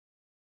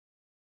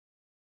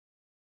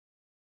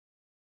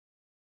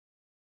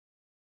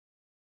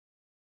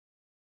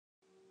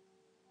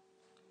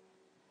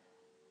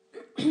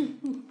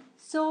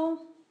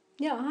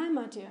Hi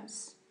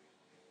Matthias.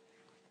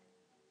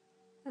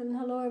 And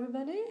hello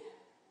everybody.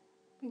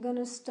 We're going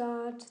to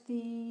start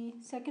the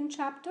second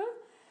chapter.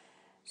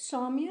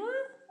 Soumya,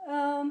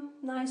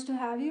 nice to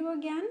have you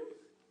again.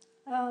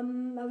 I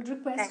would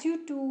request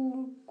you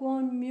to go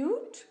on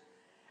mute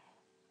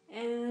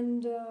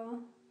and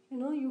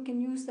you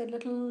can use that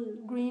little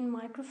green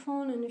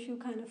microphone, and if you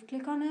kind of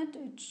click on it,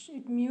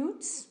 it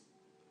mutes.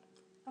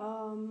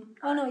 Oh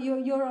no,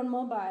 you're on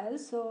mobile,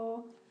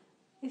 so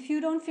if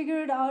you don't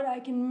figure it out, I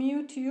can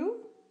mute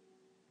you.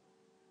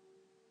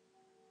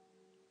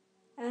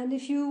 And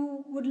if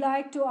you would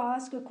like to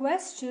ask a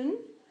question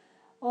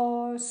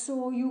or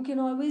so, you can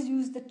always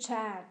use the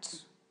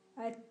chat.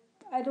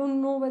 I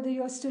don't know whether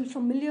you're still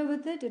familiar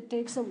with it. It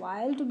takes a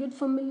while to get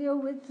familiar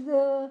with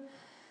the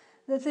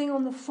thing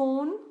on the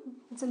phone.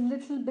 It's a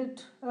little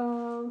bit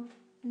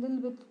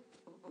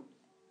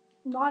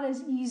not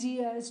as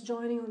easy as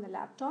joining on the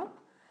laptop.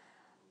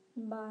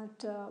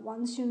 But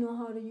once you know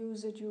how to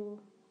use it, you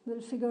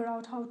will figure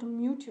out how to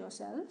mute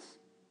yourself.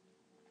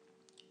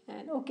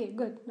 And okay,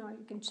 good. Now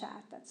you can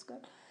chat. That's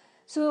good.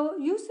 So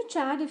use the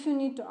chat if you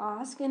need to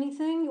ask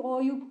anything,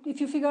 or if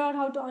you figure out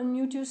how to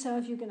unmute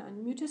yourself, you can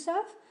unmute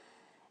yourself.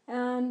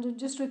 And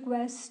just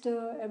request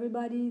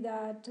everybody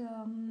that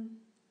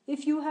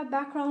if you have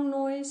background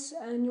noise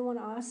and you want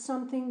to ask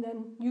something,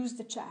 then use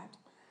the chat.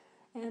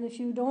 And if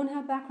you don't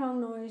have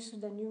background noise,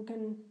 then you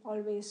can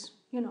always,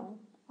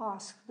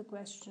 ask the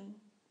question.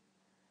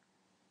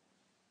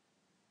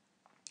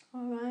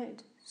 All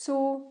right.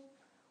 So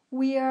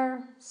we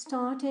are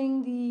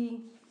starting the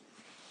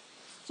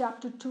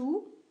chapter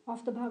 2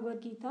 of the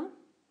Bhagavad Gita.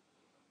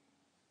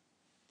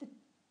 The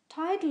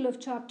title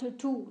of chapter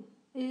 2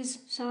 is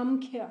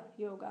Samkhya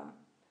Yoga.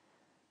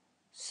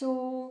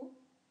 So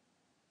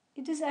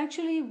it is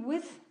actually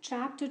with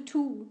chapter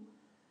 2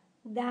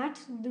 that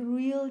the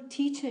real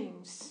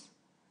teachings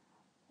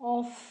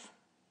of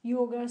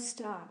yoga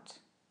start.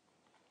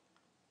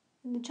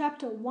 In the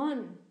chapter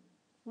 1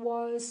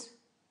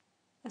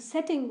 a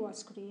setting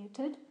was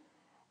created,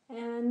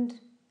 and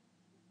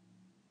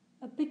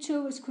a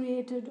picture was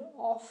created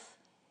of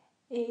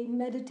a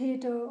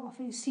meditator, of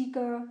a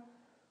seeker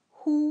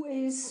who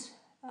is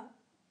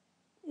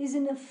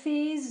in a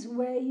phase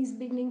where he's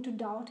beginning to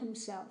doubt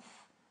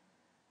himself,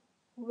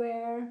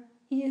 where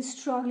he is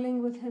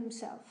struggling with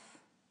himself.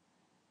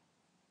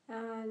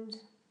 And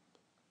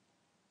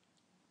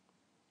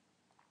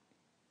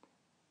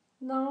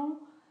now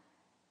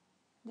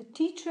the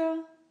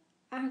teacher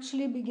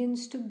actually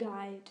begins to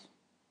guide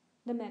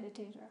the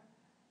meditator.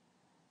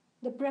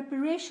 The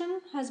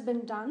preparation has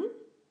been done,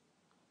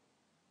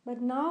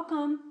 but now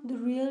come the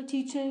real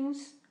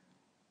teachings.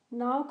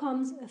 Now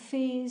comes a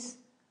phase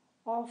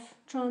of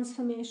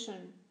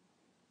transformation.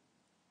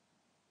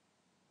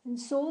 And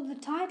so the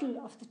title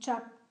of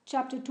the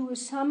chapter 2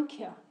 is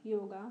Samkhya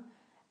Yoga,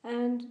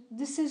 and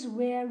this is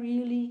where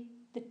really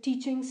the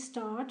teachings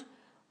start,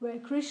 where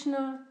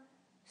Krishna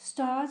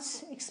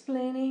starts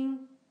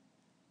explaining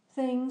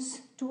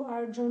things to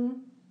Arjuna,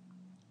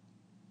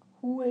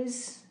 who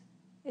is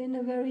in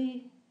a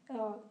very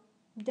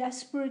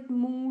desperate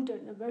mood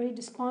and a very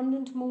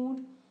despondent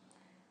mood,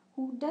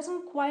 who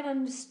doesn't quite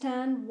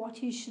understand what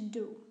he should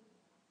do.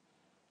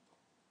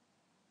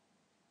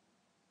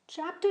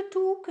 Chapter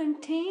 2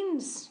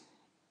 contains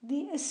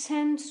the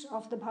essence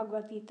of the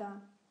Bhagavad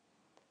Gita.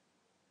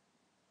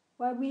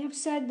 Well, we have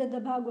said that the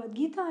Bhagavad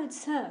Gita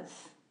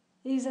itself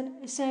is an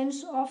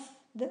essence of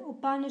the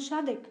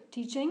Upanishadic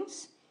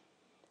teachings.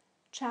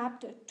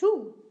 Chapter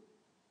 2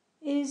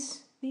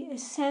 is the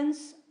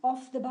essence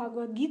of the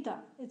Bhagavad Gita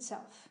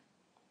itself.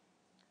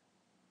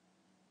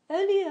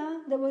 Earlier,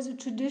 there was a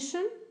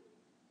tradition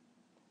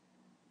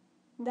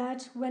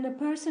that when a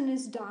person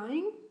is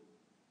dying,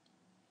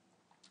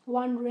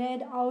 one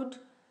read out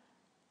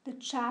the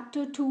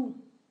chapter 2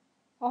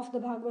 of the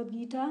Bhagavad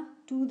Gita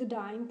to the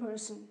dying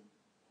person.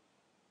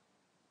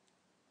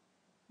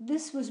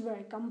 This was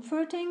very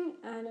comforting,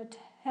 and it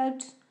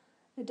helped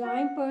the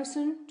dying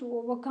person to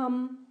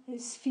overcome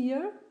his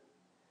fear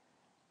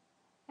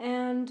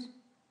and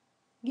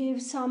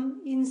gave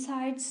some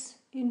insights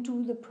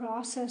into the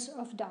process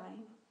of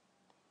dying.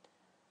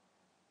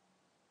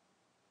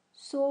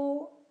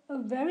 So, a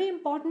very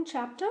important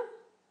chapter,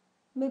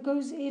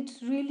 because it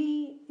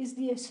really is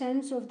the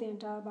essence of the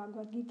entire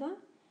Bhagavad Gita.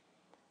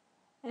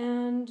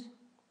 And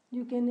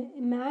you can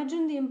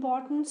imagine the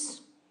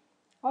importance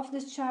of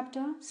this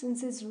chapter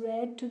since it's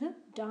read to the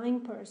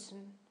dying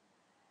person.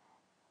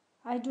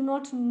 I do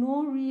not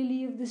know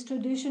really if this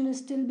tradition is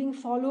still being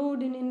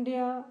followed in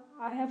India.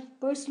 I have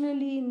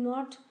personally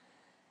not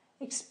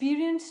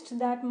experienced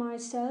that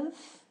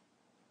myself,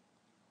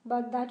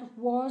 but that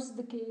was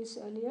the case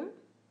earlier.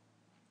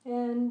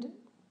 And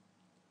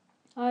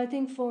I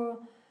think for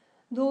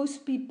those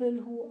people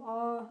who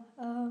are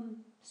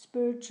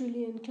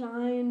spiritually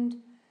inclined,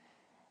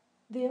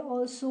 they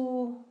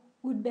also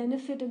would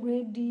benefit a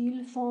great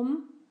deal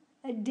from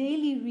a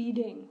daily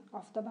reading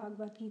of the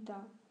Bhagavad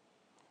Gita.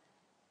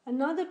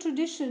 Another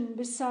tradition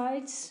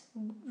besides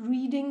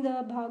reading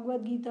the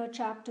Bhagavad Gita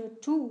chapter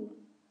 2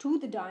 to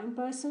the dying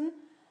person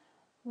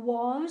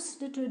was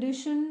the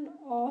tradition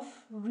of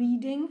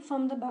reading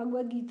from the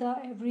Bhagavad Gita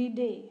every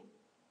day.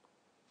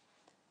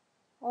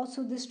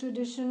 Also, this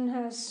tradition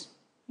has,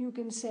 you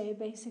can say,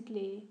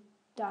 basically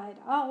died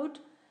out,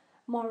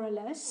 more or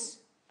less.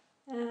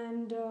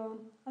 And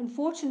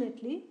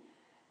unfortunately,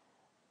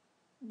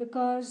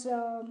 because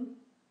a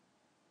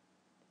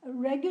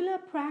regular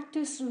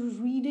practice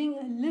of reading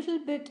a little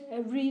bit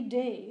every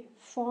day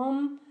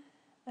from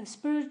a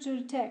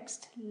spiritual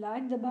text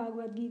like the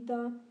Bhagavad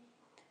Gita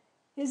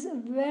is a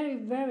very,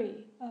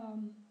 very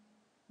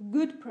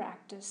good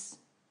practice,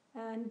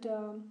 and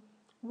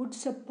would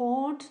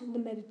support the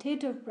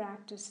meditative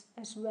practice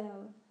as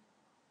well.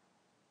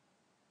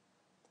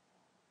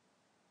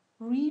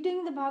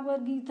 Reading the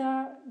Bhagavad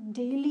Gita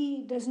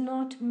daily does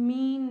not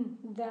mean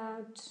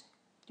that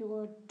you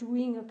are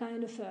doing a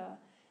kind of a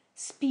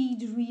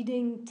speed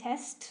reading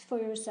test for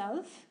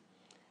yourself.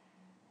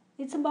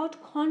 It's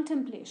about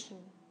contemplation.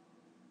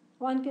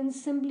 One can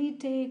simply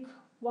take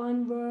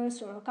one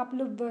verse or a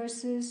couple of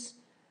verses,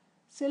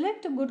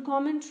 select a good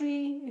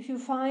commentary if you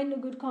find a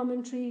good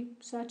commentary,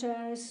 such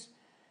as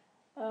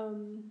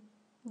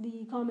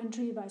the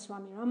commentary by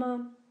Swami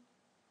Rama,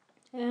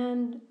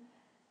 and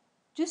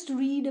just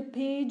read a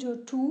page or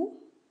two.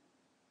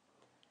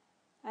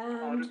 And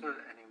not audible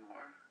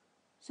anymore.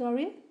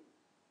 Sorry?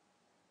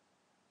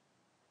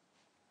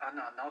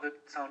 No, now the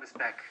sound is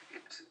back.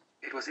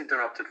 It was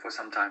interrupted for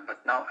some time,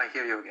 but now I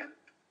hear you again.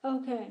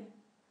 Okay.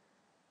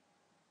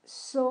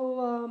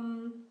 So,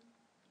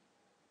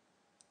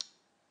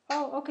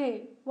 oh,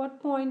 okay.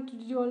 What point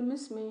did you all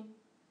miss me?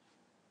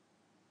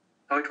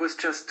 No, it was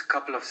just a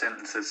couple of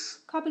sentences.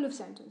 Couple of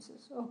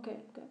sentences.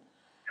 Okay, good.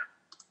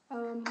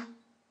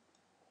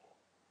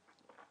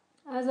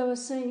 As I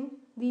was saying,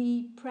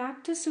 the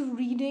practice of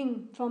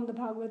reading from the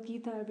Bhagavad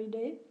Gita every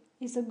day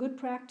is a good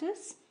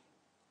practice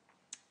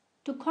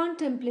to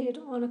contemplate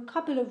on a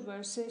couple of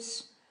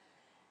verses.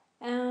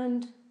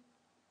 And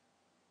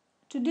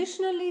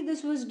traditionally,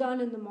 this was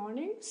done in the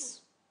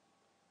mornings,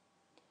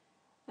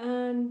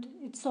 and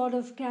it sort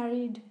of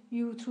carried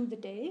you through the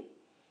day.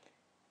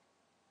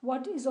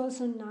 What is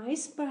also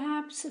nice,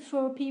 perhaps,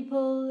 for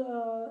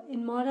people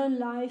in modern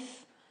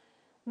life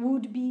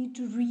would be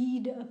to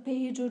read a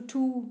page or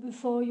two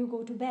before you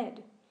go to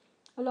bed.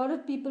 A lot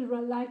of people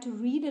like to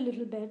read a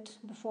little bit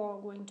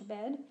before going to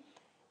bed,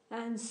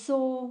 and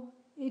so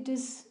it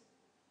is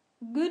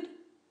good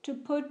to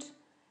put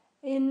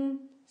in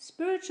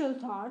spiritual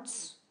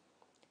thoughts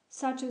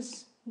such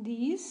as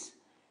these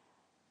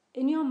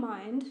in your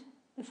mind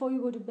before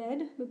you go to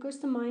bed, because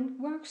the mind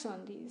works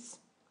on these.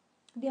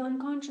 The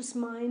unconscious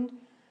mind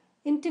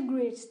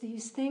integrates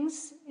these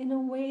things in a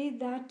way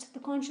that the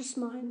conscious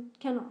mind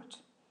cannot.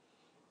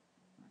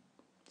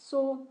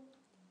 So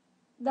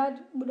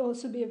that would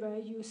also be a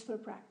very useful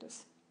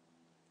practice.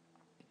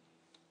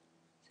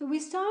 So we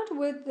start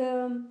with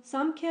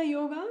Samkhya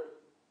Yoga,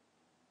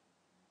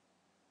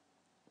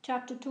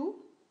 chapter 2,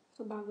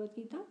 so Bhagavad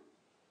Gita.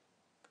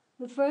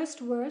 The first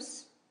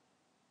verse.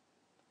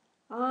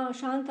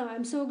 Shanta,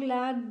 I'm so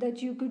glad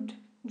that you could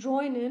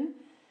join in.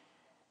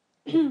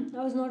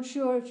 I was not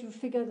sure if you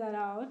figured that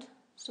out,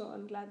 so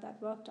I'm glad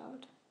that worked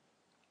out.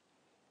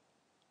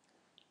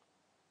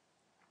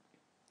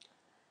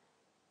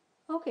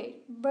 Okay,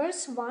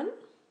 verse 1.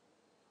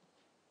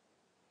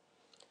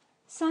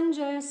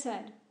 Sanjaya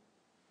said,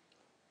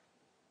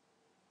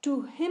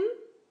 "To him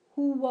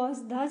who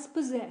was thus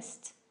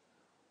possessed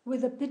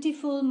with a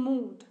pitiful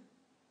mood,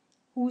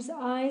 whose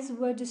eyes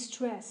were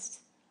distressed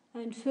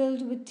and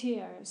filled with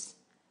tears,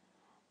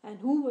 and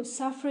who was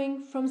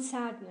suffering from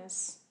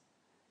sadness,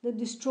 the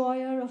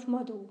destroyer of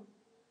Madhu,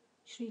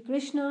 Sri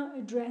Krishna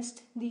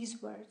addressed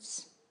these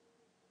words."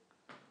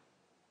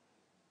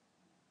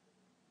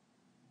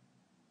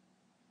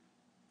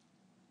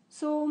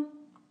 So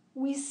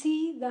we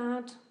see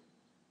that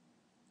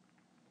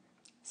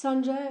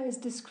Sanjaya is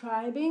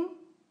describing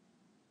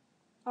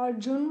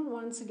Arjun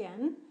once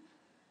again.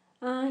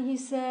 He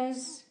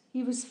says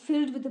he was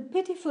filled with a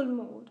pitiful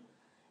mood.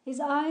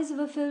 His eyes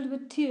were filled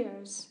with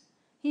tears.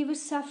 He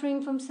was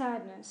suffering from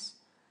sadness.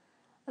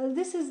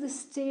 This is the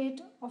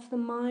state of the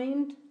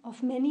mind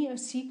of many a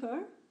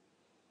seeker.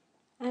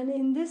 And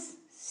in this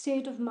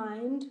state of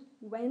mind,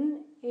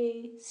 when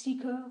a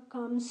seeker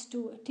comes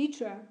to a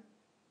teacher,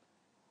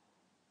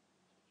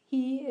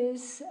 he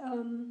is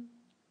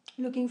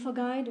looking for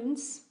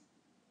guidance.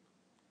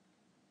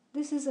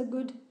 This is a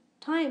good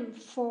time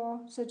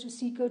for such a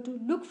seeker to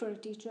look for a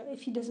teacher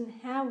if he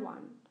doesn't have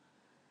one.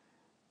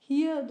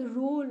 Here, the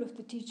role of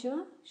the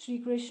teacher, Sri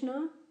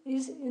Krishna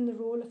is in the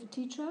role of a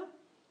teacher,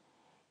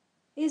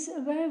 is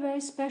a very, very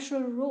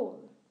special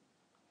role.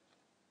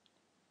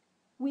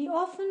 We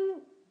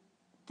often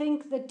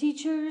think that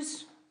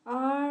teachers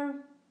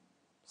are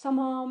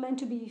somehow meant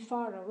to be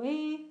far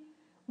away.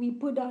 We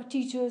put our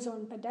teachers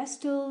on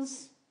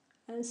pedestals,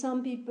 and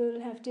some people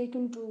have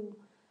taken to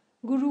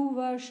guru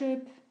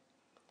worship,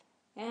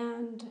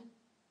 and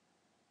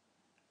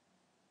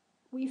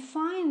we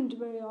find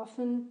very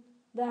often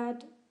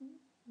that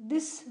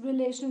this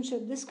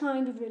relationship, this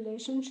kind of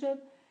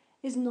relationship,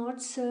 is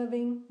not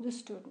serving the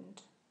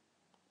student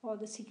or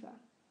the seeker.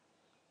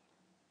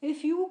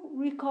 If you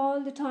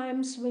recall the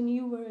times when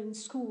you were in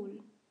school,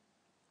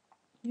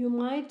 you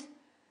might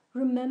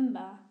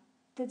remember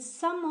that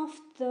some of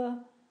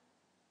the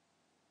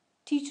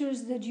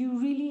teachers that you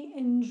really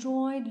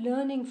enjoyed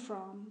learning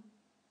from,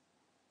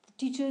 the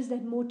teachers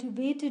that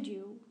motivated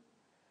you,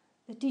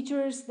 the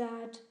teachers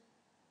that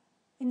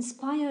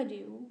inspired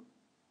you,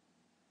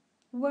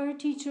 were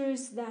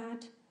teachers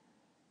that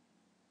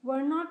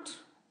were not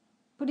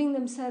putting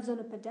themselves on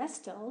a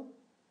pedestal,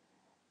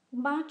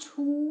 but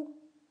who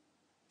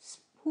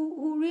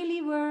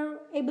really were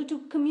able to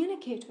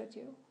communicate with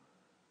you.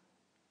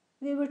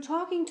 They were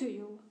talking to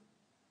you,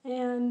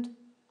 and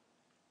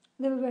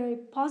they were very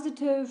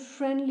positive,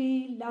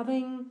 friendly,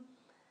 loving.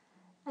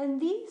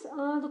 And these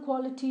are the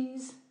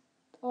qualities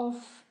of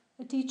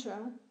a teacher,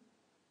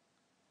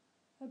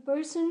 a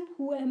person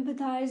who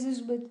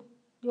empathizes with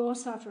your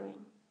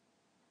suffering,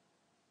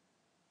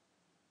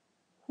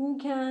 who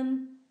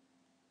can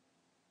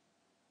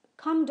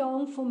come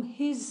down from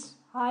his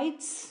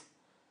heights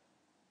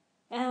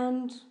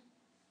and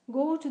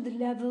go to the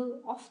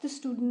level of the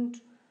student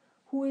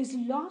who is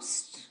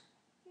lost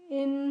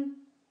in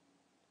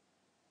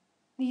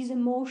these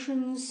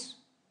emotions,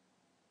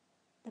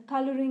 the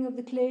coloring of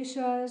the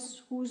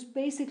kleshas, who's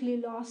basically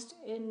lost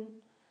in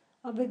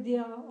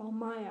avidya or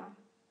maya.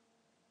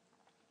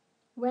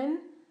 When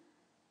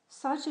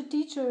such a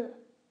teacher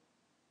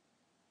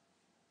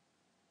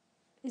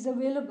is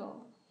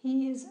available,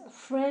 he is a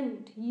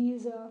friend, he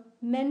is a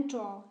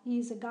mentor, he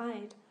is a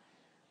guide.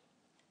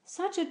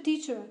 Such a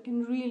teacher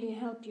can really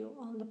help you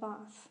on the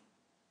path.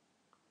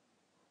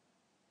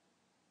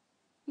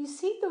 We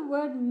see the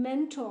word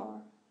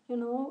mentor,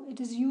 it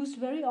is used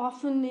very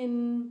often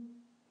in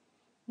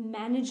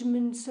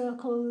management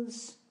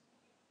circles,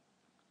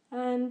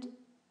 and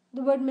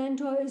the word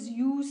mentor is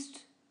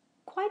used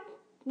quite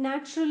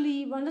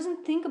naturally. One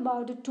doesn't think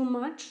about it too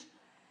much,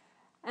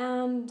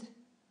 and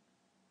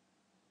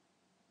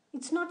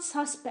it's not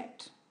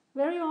suspect.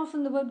 Very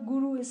often the word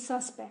guru is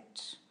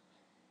suspect.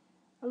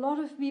 A lot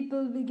of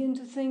people begin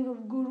to think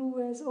of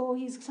guru as,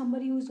 he's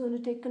somebody who's going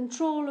to take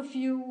control of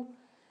you,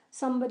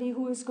 somebody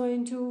who is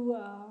going to,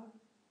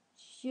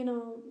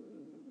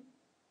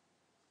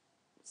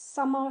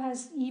 somehow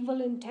has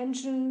evil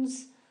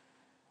intentions.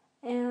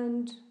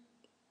 And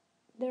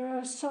there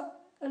are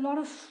a lot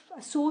of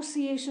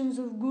associations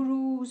of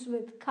gurus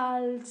with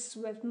cults,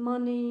 with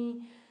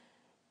money,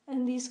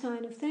 and these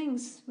kind of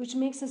things, which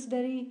makes us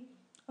very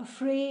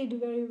afraid,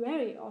 very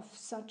wary of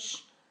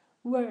such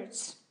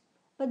words.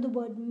 But the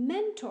word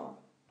mentor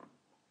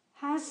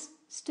has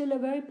still a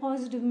very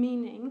positive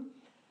meaning,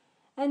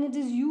 and it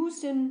is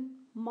used in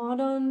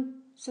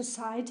modern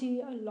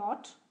society a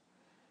lot,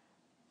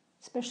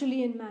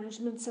 especially in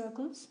management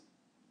circles.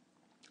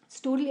 It's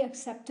totally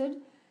accepted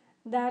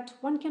that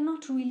one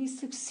cannot really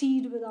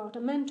succeed without a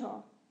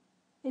mentor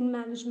in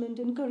management,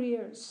 in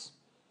careers.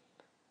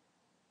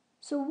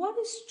 So what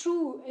is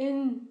true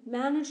in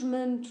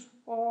management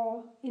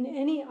or in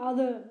any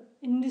other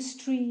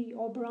industry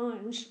or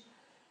branch,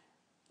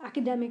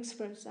 academics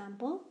for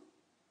example,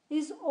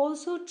 is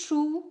also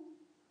true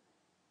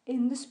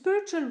in the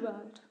spiritual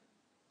world.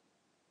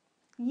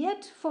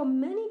 Yet for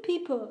many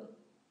people,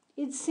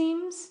 it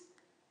seems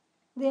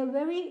they are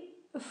very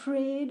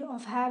afraid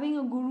of having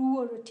a guru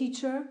or a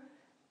teacher.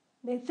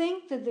 They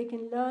think that they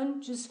can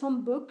learn just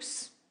from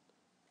books,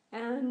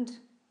 and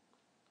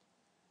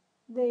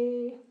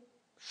they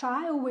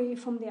shy away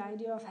from the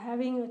idea of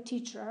having a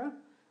teacher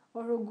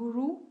or a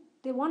guru.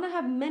 They want to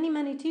have many,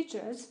 many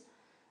teachers,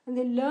 and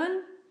they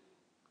learn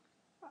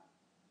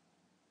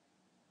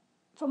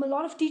from a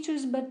lot of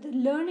teachers, but the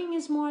learning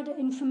is more at an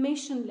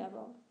information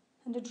level,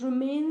 and it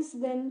remains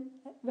then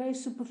very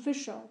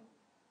superficial.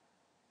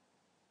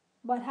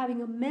 But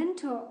having a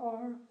mentor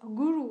or a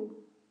guru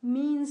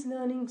means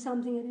learning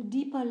something at a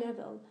deeper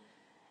level.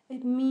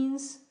 It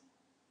means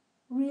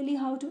really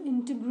how to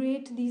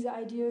integrate these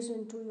ideas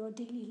into your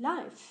daily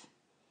life.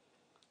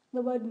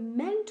 The word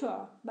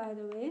mentor, by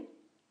the way,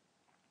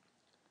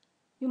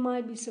 you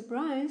might be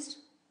surprised,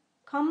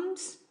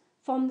 comes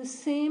from the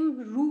same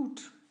root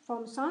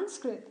from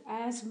Sanskrit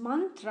as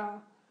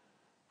mantra,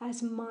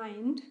 as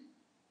mind,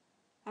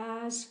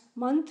 as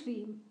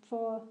mantri.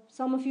 For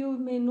some of you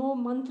may know,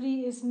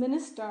 mantri is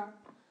minister.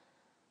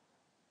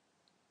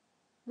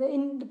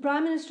 The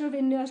Prime Minister of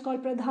India is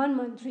called Pradhan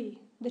Mantri.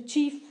 The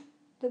chief,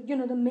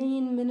 the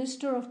main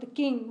minister of the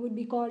king would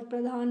be called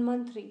Pradhan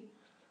Mantri.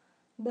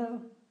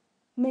 The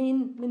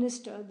main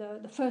minister,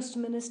 the first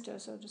minister,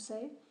 so to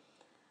say.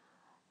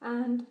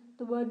 And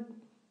the word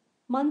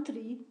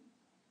mantri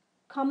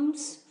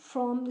comes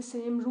from the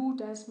same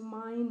root as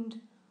mind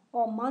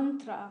or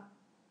mantra,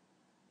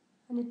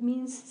 and it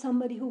means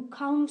somebody who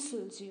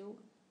counsels you.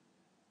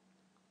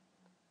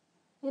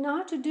 In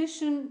our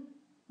tradition,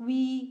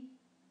 we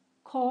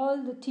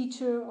call the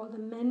teacher or the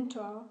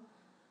mentor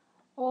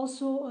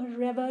also a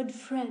revered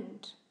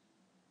friend.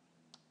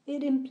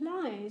 It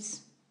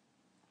implies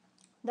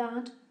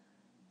that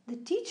the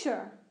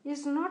teacher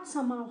is not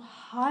somehow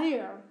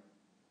higher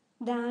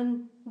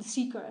than the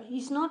seeker.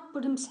 He's not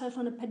put himself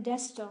on a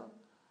pedestal.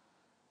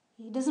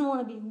 He doesn't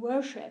want to be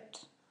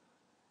worshipped.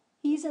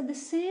 He's at the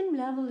same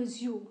level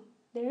as you.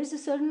 There is a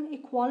certain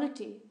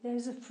equality. There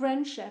is a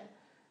friendship.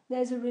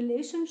 There is a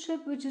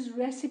relationship which is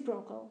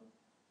reciprocal.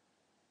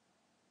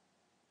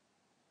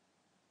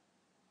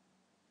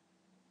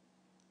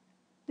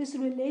 This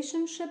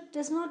relationship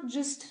does not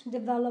just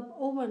develop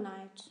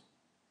overnight.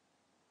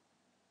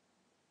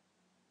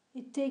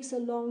 It takes a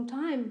long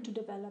time to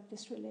develop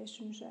this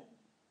relationship.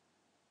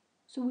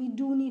 So we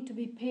do need to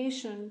be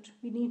patient.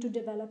 We need to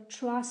develop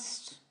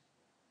trust.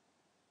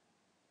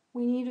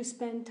 We need to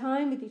spend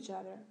time with each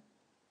other.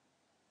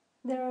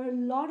 There are a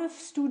lot of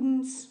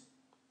students,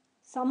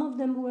 some of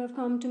them who have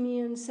come to me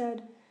and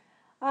said,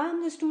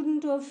 I'm the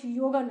student of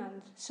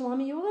Yoganand,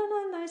 Swami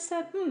Yoganand. I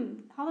said,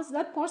 how is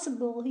that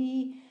possible?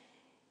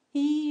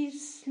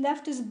 He's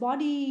left his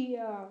body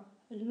a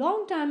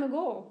long time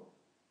ago,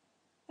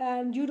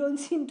 and you don't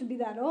seem to be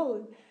that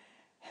old.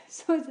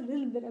 So it's a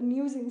little bit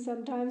amusing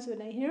sometimes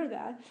when I hear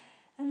that.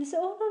 And they say,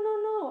 oh,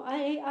 no,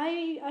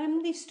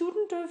 I'm the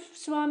student of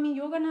Swami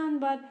Yoganand,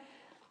 but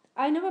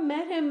I never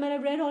met him and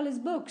I've read all his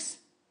books.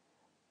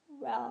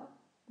 Well,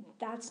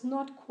 that's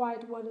not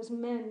quite what is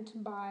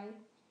meant by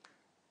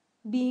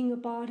being a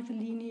part of a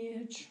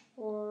lineage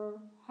or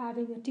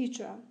having a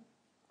teacher.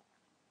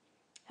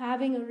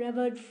 Having a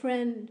revered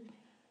friend,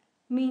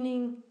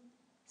 meaning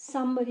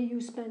somebody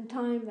you spend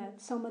time with,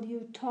 somebody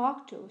you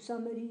talk to,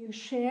 somebody you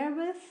share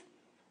with,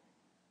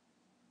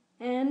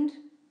 and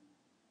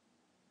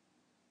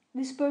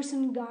this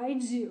person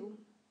guides you.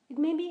 It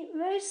may be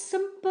very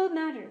simple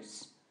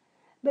matters,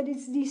 but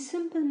it's these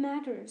simple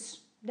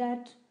matters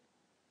that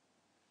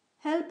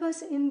help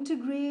us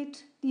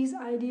integrate these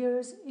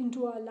ideas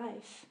into our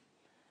life.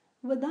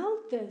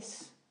 Without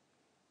this,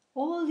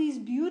 all these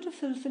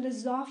beautiful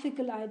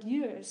philosophical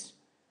ideas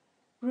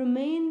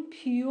remain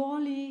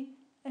purely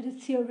at a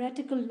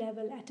theoretical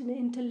level, at an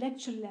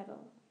intellectual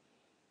level.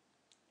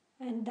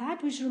 And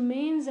that which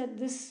remains at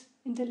this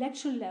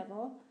intellectual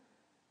level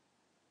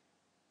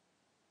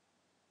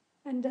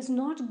and does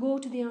not go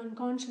to the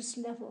unconscious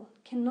level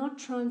cannot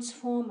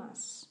transform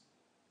us.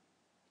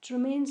 It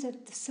remains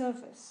at the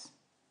surface.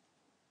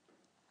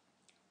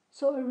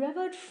 So a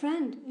revered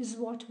friend is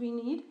what we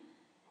need.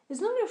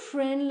 It's not a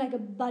friend like a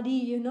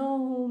buddy,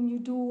 whom you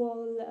do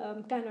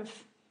all kind of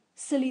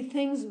silly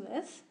things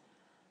with.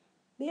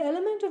 The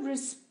element of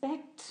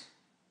respect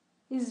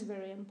is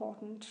very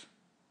important.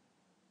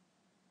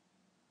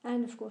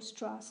 And of course,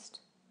 trust.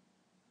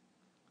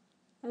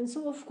 And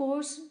so, of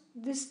course,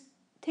 this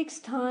takes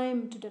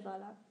time to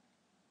develop.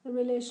 The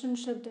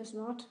relationship does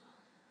not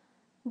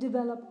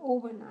develop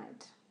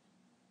overnight.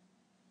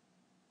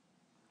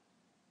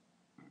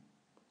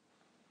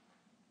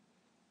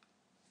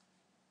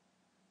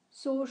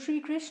 So Sri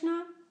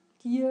Krishna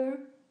here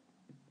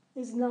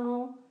is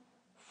now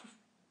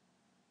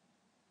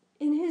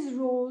in his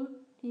role,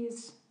 he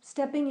is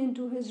stepping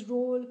into his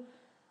role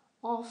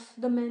of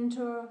the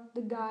mentor,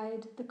 the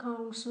guide, the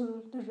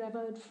counsel, the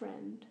revered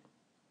friend.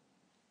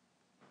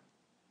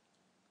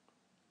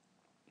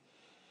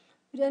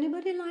 Would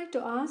anybody like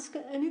to ask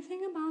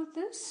anything about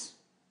this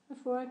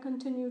before I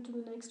continue to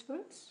the next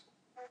verse?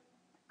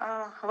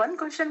 One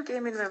question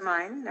came in my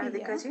mind,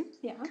 Radhikaji.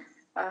 Yeah.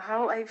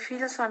 How I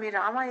feel Swami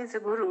Rama is a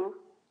guru,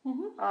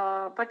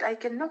 but I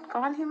cannot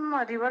call him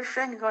a revered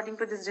friend according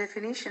to this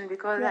definition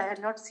because I had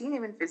not seen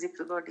him in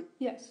physical body.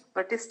 Yes.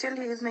 But still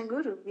he is my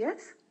guru,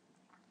 yes?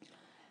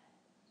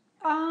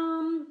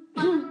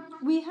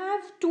 We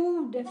have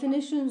two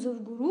definitions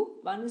of guru.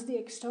 One is the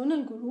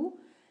external guru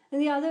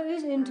and the other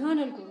is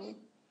internal guru.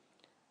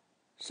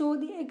 So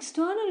the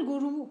external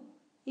guru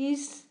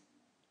is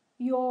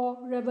your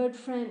revered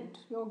friend,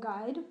 your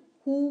guide,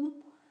 whose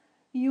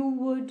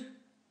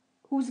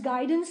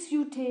guidance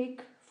you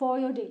take for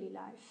your daily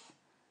life.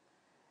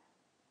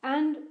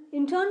 And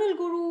internal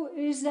guru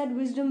is that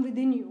wisdom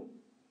within you.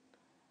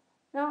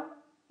 Now,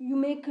 you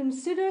may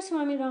consider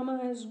Swami Rama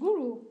as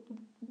guru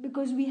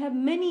because we have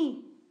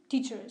many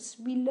teachers.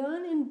 We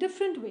learn in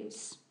different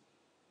ways.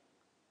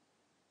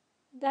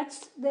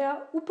 There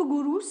are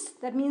upagurus,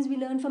 that means we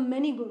learn from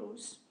many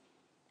gurus.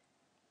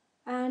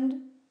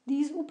 And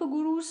these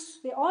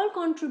upagurus, they all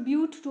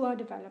contribute to our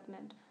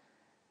development.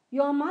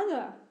 Your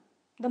mother,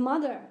 the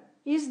mother,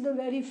 is the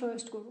very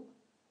first guru.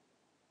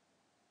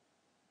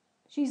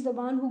 She's the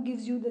one who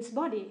gives you this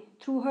body.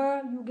 Through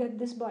her, you get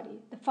this body.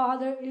 The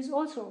father is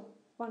also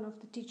one of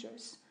the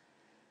teachers.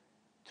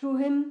 Through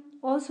him,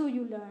 also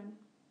you learn.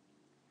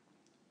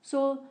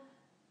 So,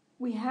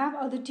 we have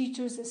other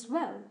teachers as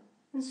well.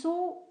 And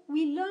so,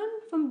 we learn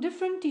from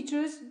different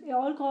teachers, they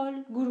are all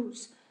called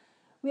gurus.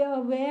 We are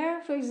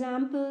aware, for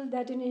example,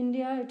 that in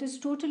India, it is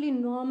totally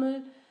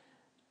normal.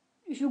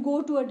 If you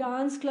go to a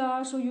dance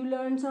class or you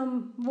learn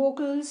some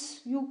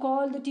vocals, you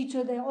call the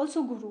teacher there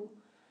also guru.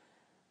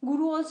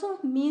 Guru also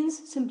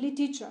means simply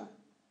teacher.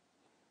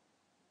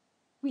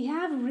 We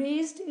have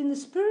raised in the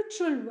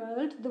spiritual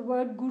world the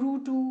word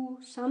guru to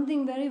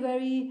something very,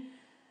 very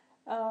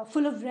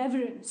full of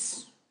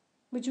reverence.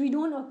 which we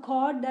don't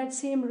accord that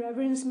same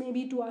reverence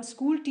maybe to our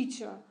school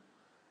teacher.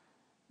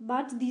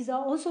 But these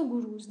are also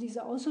gurus, these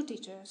are also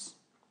teachers.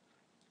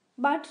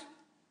 But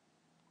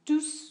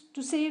to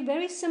say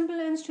very simple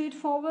and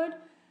straightforward,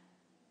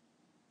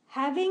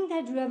 having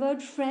that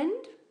revered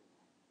friend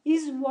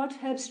is what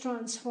helps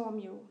transform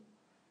you.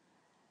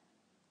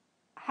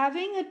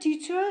 Having a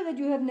teacher that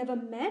you have never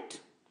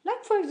met,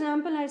 like for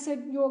example, I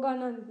said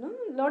Yoganand. No?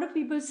 A lot of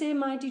people say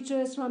my teacher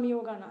is Swami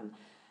Yoganand.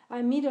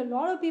 I meet a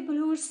lot of people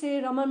who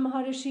say Raman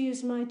Maharishi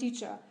is my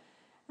teacher.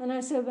 And I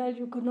say, well,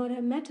 you could not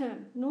have met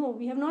him. No,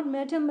 we have not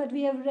met him, but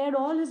we have read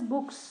all his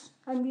books.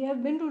 And we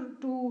have been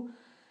to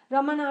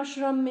Raman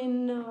Ashram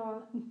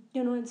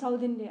in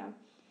South India.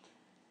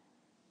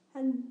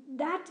 And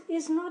that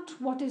is not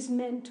what is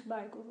meant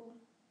by Guru.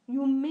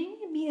 You may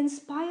be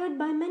inspired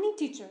by many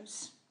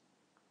teachers.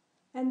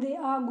 And they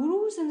are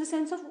gurus in the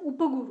sense of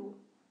upaguru.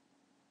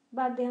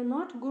 But they are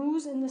not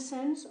gurus in the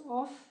sense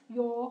of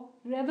your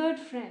revered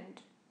friend,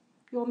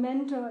 your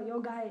mentor,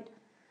 your guide.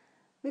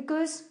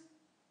 Because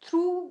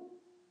through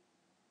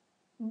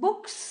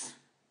books,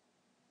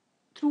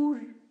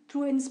 through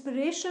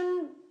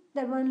inspiration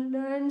that one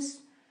learns,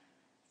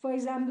 for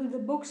example, the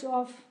books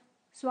of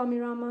Swami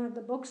Rama,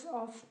 the books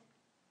of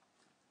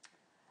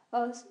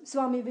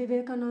Swami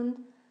Vivekanand,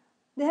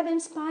 they have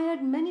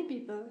inspired many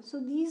people. So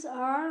these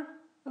are,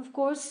 of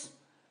course,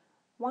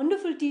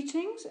 wonderful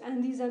teachings,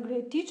 and these are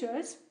great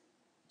teachers.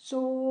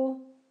 So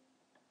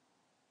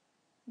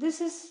this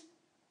is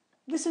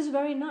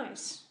very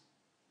nice.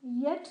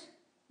 Yet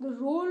the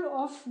role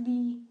of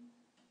the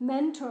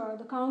mentor,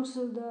 the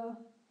counsel,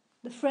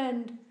 the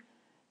friend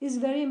is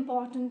very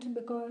important,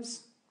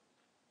 because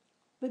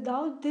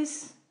without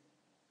this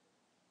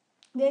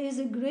there is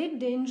a great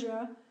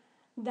danger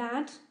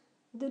that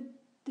the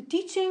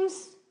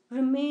teachings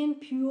remain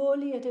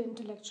purely at an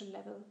intellectual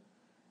level.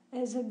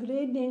 There's a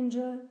great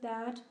danger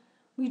that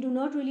we do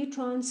not really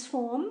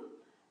transform,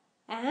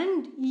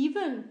 and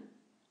even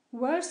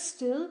worse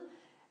still,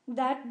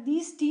 that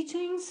these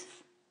teachings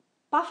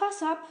puff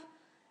us up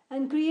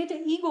and create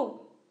an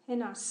ego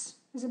in us.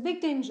 It's a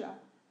big danger.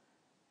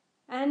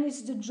 And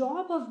it's the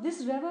job of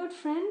this revered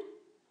friend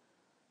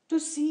to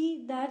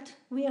see that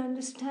we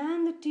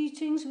understand the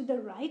teachings with the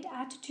right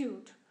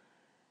attitude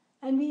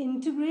and we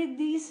integrate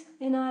these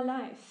in our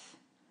life.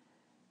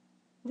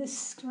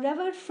 This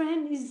revered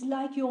friend is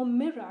like your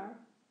mirror,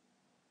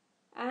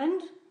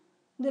 and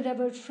the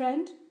revered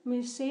friend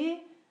may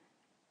say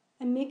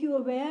and make you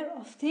aware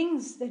of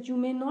things that you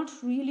may not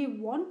really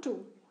want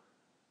to.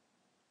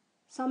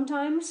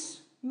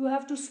 Sometimes you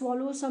have to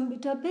swallow some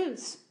bitter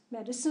pills.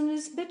 Medicine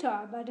is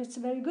bitter, but it's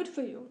very good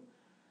for you.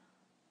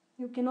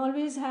 You can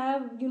always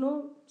have,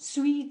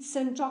 sweets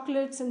and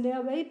chocolates, and they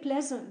are very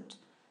pleasant,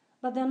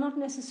 but they're not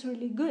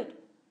necessarily good.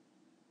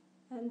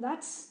 And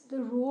that's the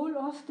role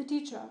of the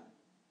teacher.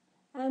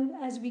 And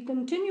as we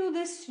continue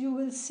this, you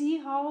will see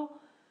how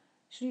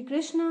Sri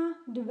Krishna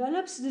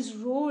develops this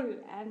role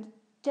and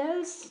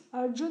tells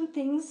Arjun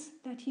things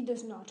that he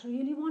does not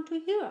really want to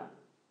hear.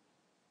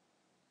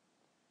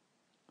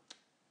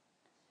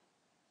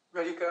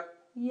 Radhika?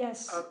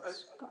 Yes,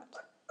 Scott.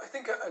 I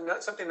think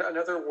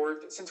another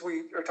word, since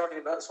we are talking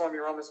about Swami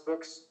Rama's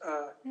books,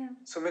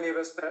 so many of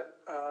us that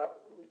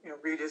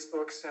read his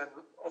books and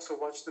also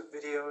watch the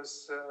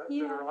videos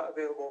that are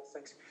available,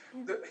 things.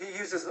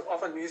 He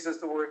often uses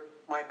the word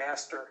 "my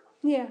master."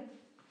 Yeah.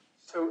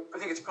 So I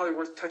think it's probably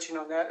worth touching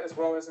on that as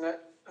well, isn't it?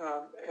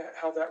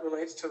 How that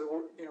relates to the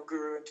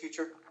guru and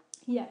teacher.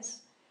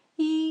 Yes.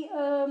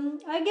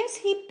 I guess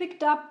he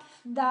picked up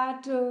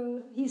that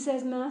he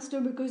says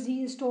master because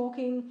he is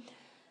talking.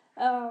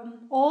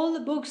 All the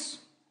books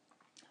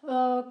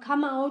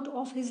come out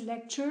of his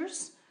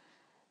lectures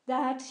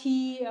that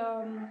he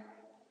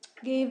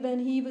gave when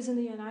he was in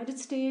the United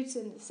States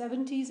in the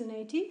 70s and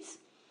 80s.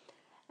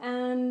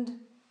 And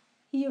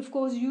he, of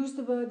course, used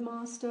the word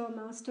master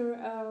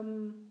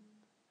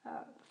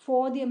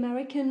for the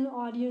American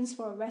audience,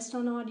 for a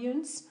Western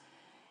audience.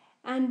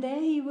 And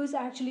there he was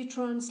actually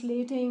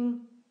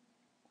translating,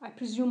 I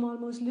presume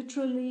almost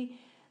literally,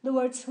 the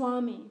word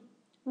Swami,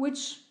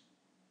 which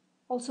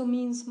also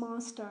means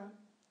master.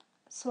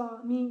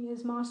 Swami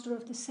is master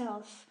of the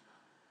self.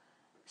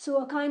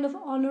 So a kind of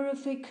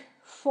honorific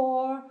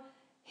for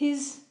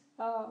his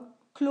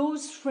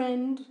close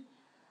friend,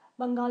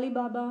 Bengali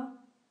Baba,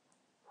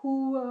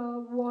 who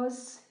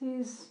was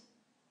his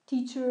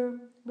teacher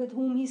with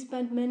whom he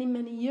spent many,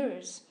 many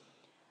years,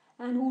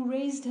 and who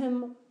raised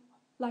him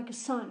like a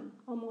son,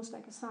 almost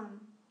like a son.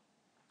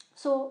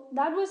 So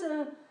that was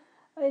an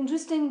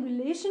interesting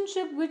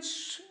relationship,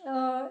 which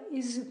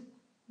is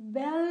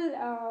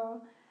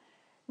well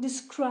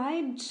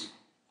described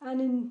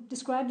and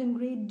described in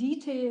great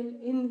detail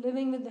in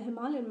Living with the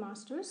Himalayan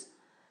Masters,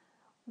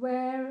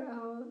 where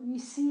we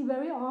see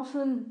very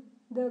often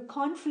the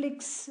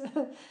conflicts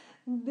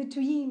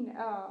between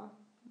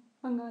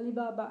Bengali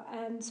Baba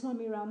and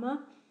Swami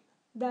Rama,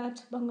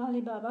 that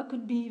Bengali Baba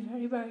could be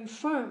very, very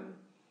firm,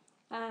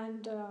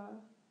 and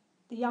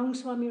the young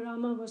Swami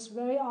Rama was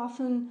very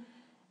often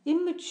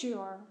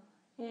immature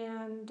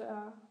and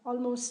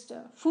almost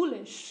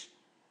foolish,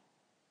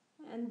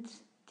 and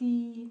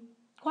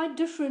quite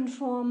different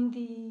from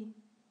the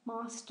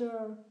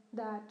master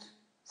that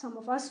some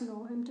of us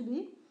know him to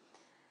be.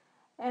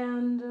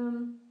 And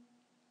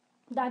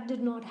that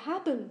did not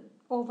happen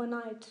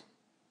overnight.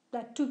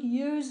 That took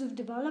years of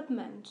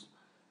development,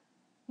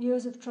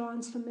 years of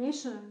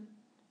transformation,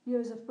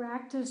 years of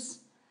practice.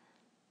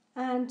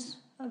 And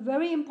a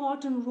very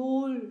important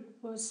role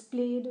was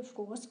played, of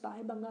course,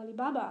 by Bengali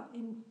Baba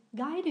in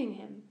guiding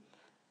him.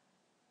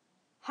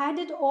 Had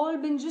it all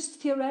been just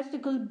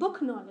theoretical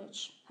book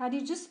knowledge, had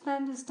he just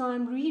spent his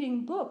time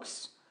reading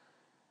books,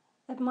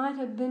 it might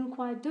have been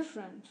quite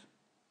different.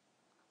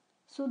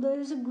 So there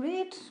is a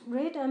great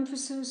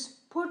emphasis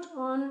put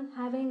on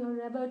having a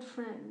revered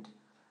friend,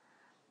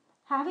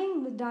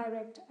 having the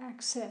direct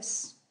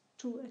access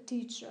to a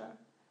teacher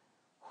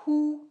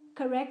who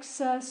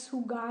corrects us,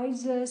 who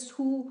guides us,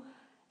 who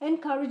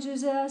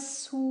encourages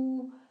us,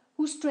 who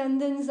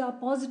strengthens our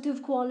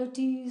positive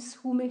qualities,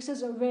 who makes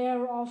us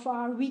aware of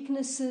our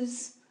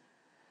weaknesses.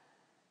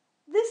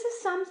 This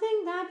is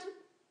something that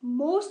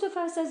most of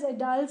us as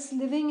adults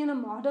living in a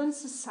modern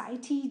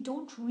society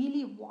don't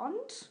really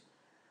want.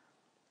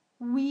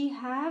 We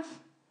have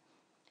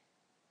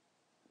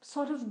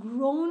sort of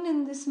grown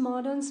in this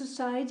modern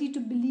society to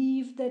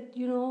believe that,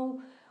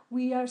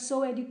 we are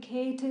so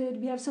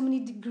educated, we have so many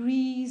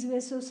degrees, we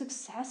are so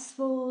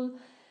successful,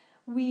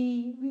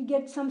 we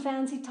get some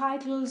fancy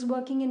titles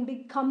working in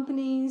big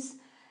companies,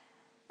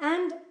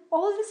 and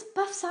all this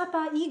puffs up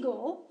our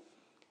ego,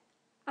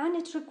 and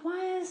it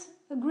requires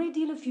a great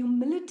deal of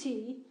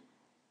humility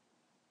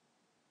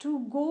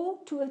to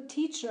go to a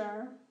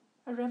teacher,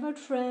 a revered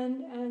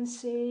friend, and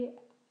say,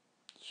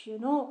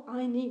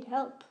 I need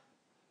help.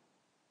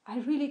 I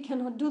really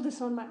cannot do this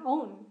on my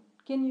own.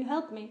 Can you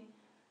help me?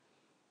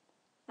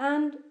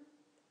 And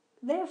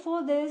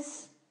therefore,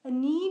 there's a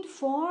need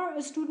for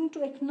a student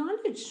to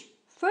acknowledge,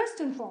 first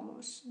and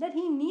foremost, that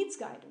he needs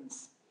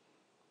guidance.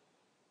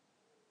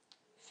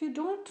 If you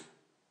don't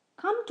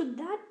come to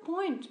that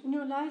point in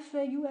your life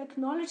where you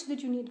acknowledge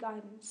that you need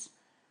guidance,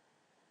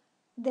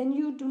 then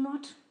you do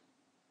not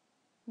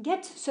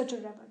get such a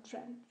revered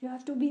friend. You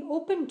have to be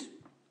open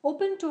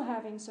to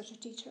having such a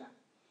teacher.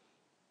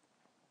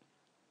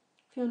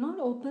 If you're not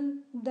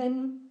open,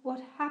 then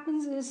what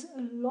happens is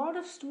a lot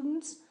of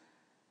students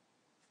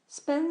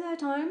spend their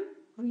time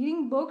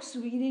reading books,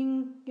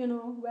 reading,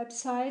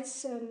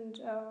 websites, and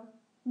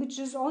which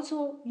is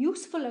also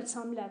useful at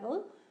some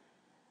level.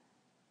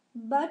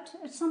 But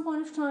at some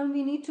point of time,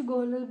 we need to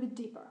go a little bit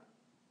deeper.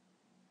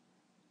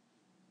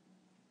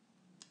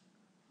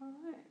 All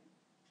right.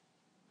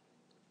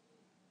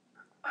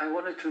 I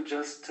wanted to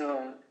just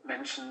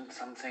mention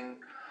something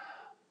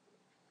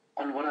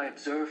on what I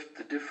observed,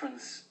 the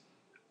difference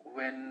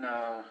when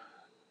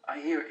I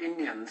hear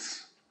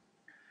Indians,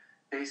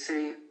 they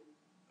say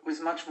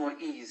with much more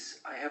ease,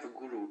 I have a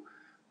guru.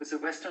 With the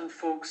Western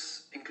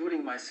folks,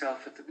 including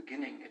myself at the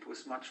beginning, it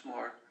was much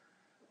more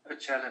a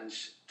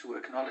challenge to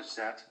acknowledge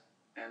that.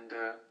 And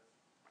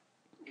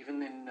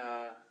even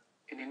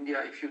in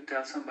India, if you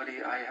tell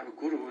somebody I have a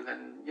guru,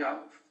 then yeah,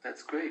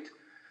 that's great.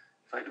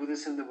 If I do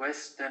this in the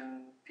West,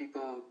 then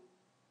people,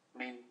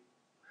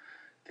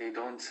 they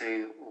don't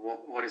say,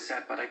 what is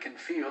that? But I can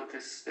feel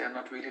this, they're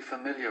not really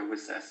familiar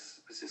with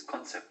this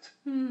concept.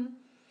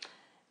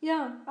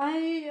 Yeah,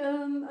 I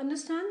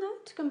understand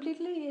that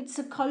completely. It's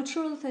a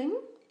cultural thing,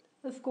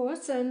 of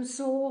course, and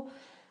so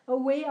a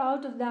way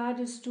out of that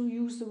is to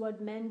use the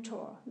word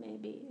mentor,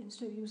 maybe,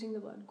 instead of using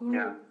the word guru.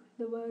 Yeah.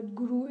 The word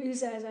guru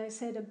is, as I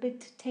said, a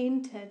bit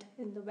tainted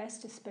in the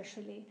West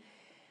especially.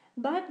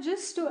 But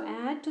just to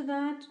add to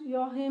that,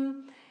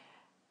 Joachim,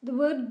 the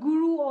word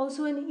guru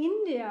also in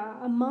India,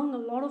 among a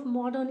lot of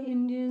modern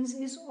Indians,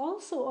 is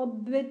also a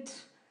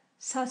bit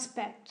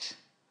suspect.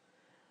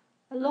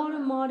 A lot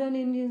of modern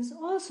Indians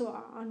also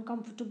are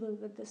uncomfortable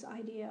with this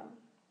idea.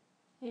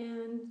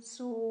 And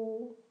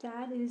so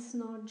that is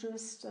not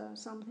just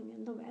something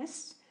in the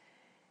West.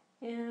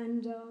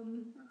 And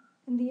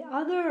the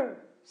other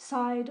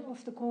side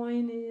of the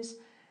coin is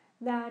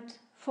that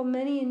for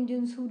many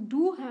Indians who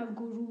do have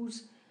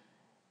gurus,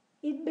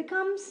 it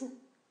becomes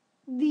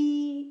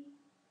the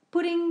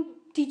putting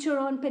teacher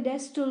on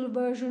pedestal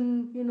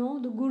version,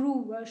 the guru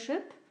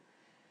worship,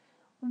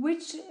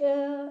 which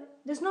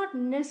is not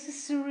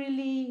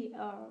necessarily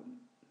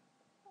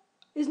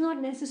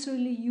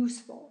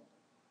useful.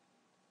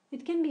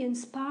 It can be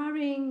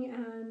inspiring,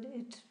 and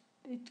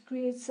it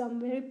creates some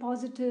very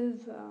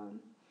positive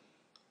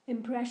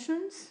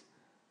impressions.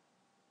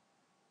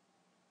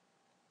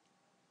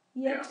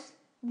 Yet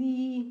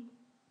the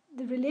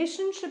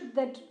relationship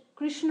that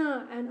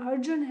Krishna and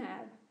Arjun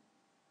had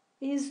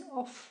is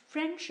of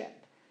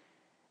friendship.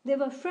 They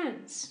were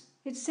friends.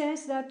 It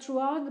says that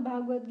throughout the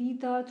Bhagavad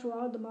Gita,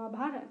 throughout the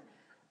Mahabharata,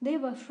 they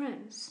were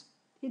friends.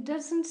 It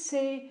doesn't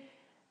say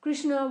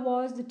Krishna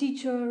was the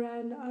teacher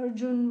and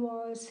Arjun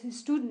was his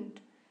student.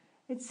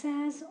 It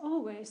says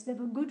always they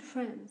were good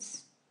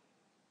friends.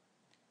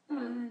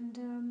 And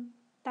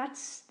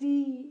that's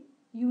the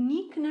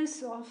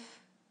uniqueness of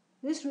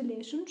this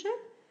relationship.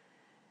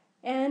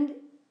 And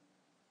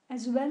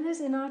as well as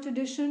in our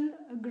tradition,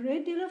 a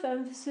great deal of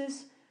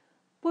emphasis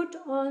put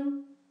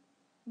on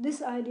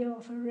this idea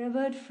of a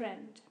revered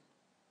friend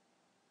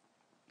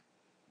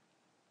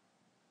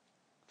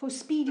for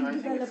speedy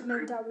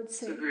development, I would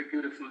say. It's a very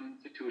beautiful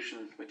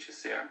institution which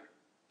is there.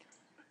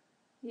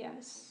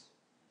 Yes.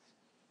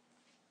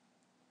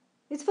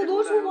 It's for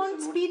those who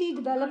want speedy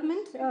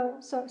development.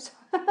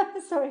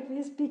 Sorry,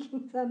 we're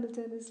speaking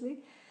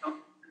simultaneously.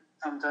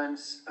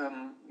 Sometimes,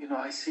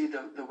 I see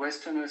the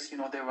Westerners,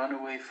 they run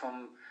away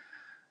from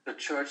the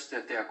church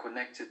that they are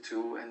connected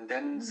to, and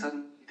then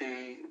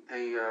suddenly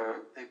they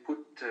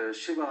put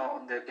Shiva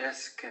on their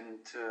desk, and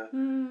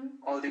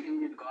all the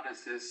Indian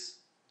goddesses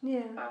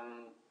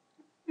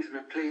is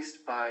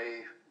replaced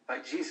by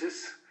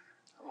Jesus,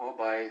 or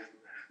by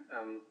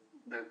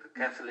the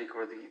Catholic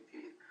or the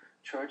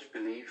church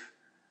belief.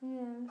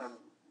 Yes.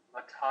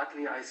 But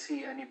hardly I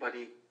see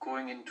anybody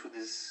going into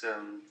this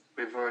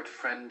revered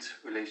friend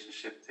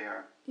relationship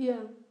there. Yeah.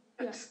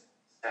 It's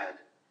sad.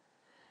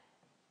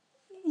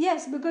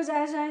 Yes, because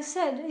as I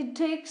said, it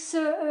takes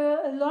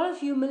a lot of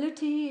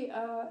humility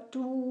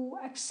to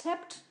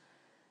accept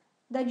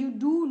that you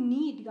do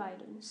need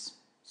guidance.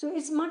 So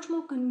it's much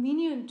more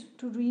convenient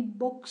to read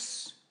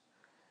books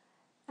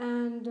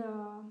and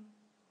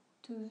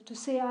to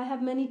say, I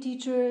have many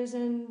teachers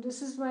and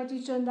this is my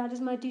teacher and that is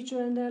my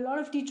teacher and there are a lot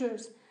of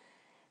teachers.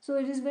 So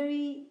it is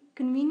very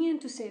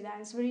convenient to say that.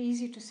 It's very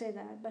easy to say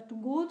that. But to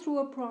go through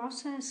a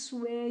process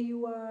where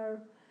you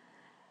are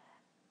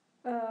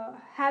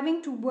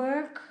having to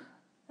work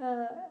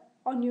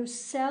on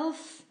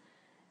yourself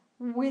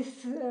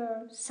with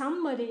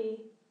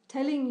somebody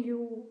telling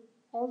you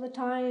all the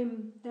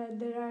time that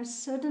there are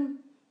certain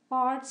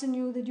parts in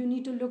you that you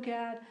need to look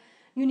at,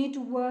 you need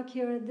to work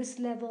here at this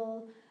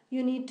level,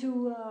 you need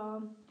to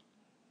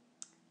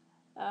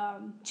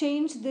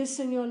change this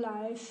in your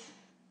life,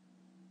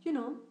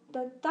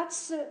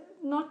 that's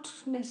not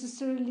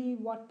necessarily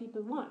what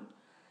people want.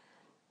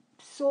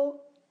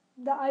 So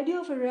the idea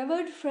of a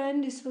revered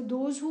friend is for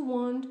those who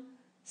want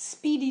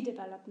speedy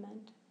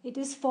development. It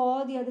is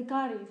for the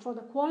adhikari, for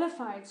the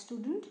qualified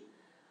student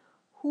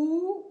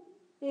who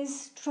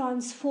is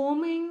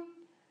transforming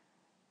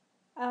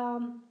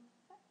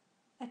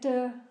at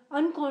an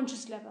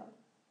unconscious level.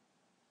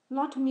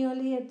 Not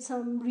merely at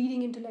some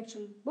reading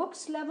intellectual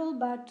books level,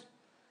 but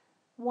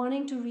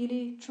wanting to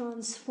really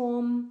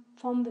transform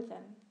from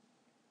within.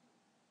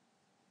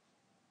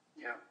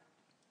 Yeah.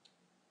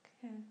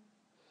 Okay.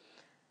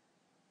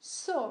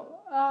 So,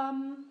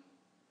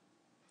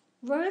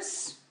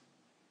 verses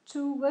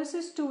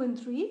 2 and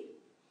 3,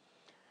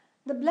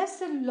 the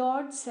blessed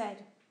Lord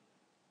said,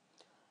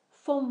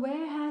 "From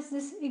where has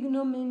this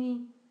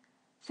ignominy,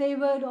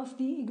 favored of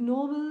the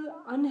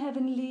ignoble,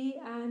 unheavenly,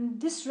 and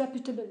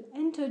disreputable,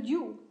 entered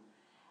you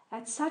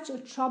at such a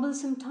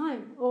troublesome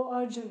time, O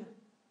Arjuna?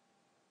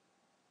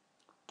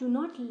 Do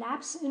not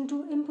lapse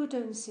into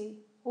impotency,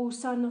 O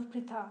son of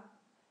Pritha.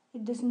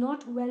 It does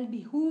not well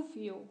behoove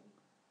you.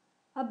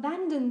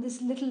 Abandon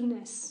this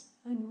littleness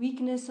and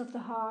weakness of the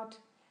heart,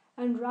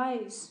 and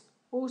rise,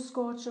 O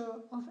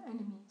scorcher of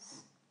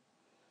enemies."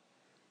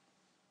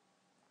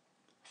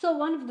 So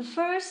one of the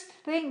first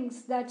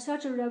things that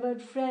such a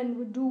revered friend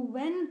would do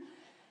when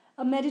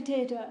a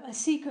meditator, a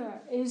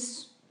seeker,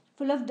 is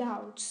full of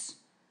doubts,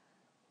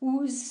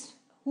 who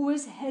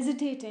is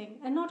hesitating,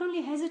 and not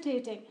only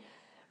hesitating,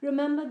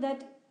 remember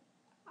that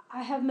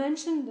I have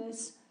mentioned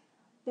this,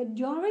 that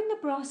during the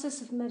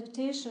process of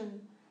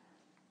meditation,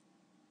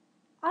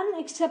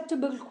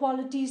 unacceptable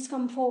qualities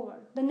come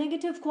forward. The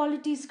negative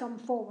qualities come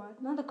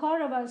forward. Now the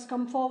Kauravas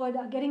come forward,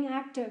 are getting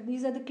active.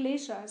 These are the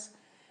kleshas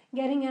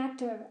getting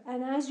active.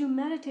 And as you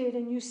meditate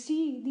and you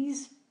see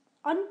these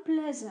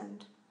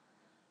unpleasant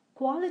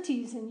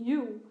qualities in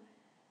you,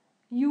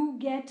 you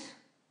get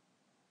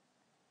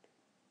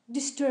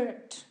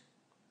disturbed.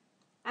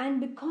 And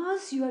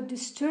because you are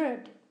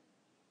disturbed,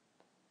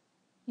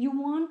 you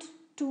want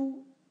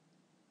to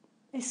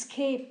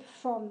escape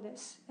from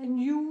this. And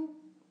you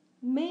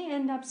may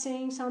end up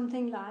saying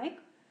something like,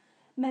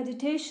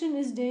 meditation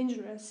is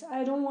dangerous.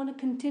 I don't want to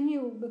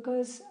continue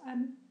because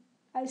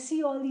I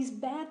see all these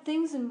bad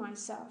things in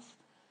myself.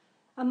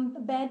 I'm a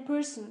bad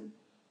person.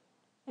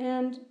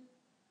 And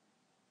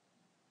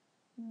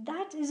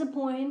that is a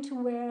point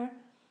where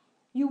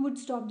you would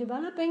stop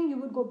developing, you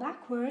would go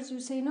backwards, you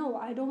say, no,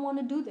 I don't want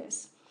to do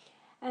this.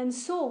 And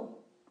so,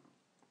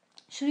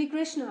 Shri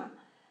Krishna,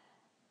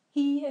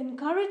 he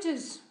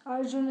encourages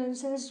Arjuna and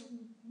says,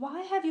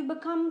 why have you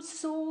become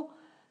so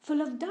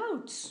full of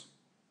doubts?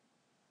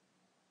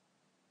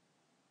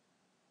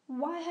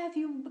 Why have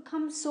you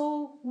become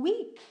so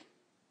weak?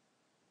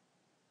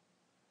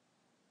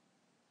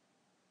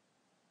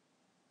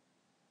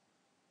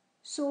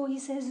 So he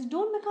says,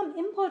 don't become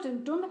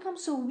impotent, don't become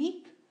so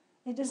weak.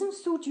 It doesn't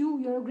suit you,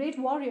 you're a great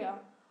warrior.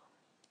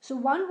 So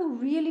one who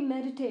really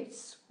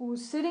meditates,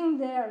 who's sitting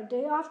there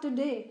day after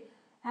day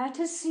at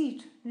his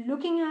seat,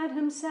 looking at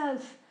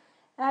himself,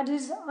 at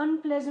his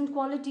unpleasant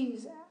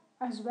qualities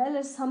as well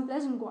as some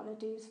pleasant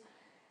qualities,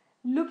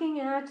 looking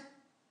at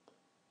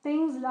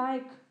things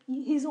like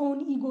his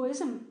own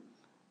egoism,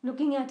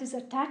 looking at his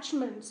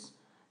attachments,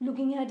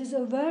 looking at his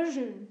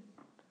aversion,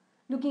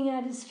 looking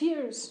at his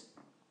fears,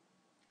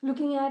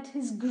 looking at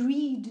his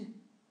greed,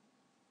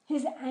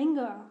 his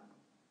anger,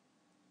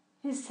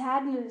 his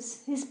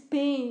sadness, his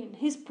pain,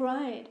 his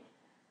pride.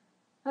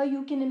 Now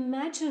you can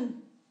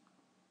imagine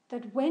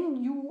that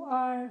when you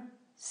are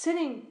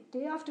sitting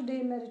day after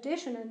day in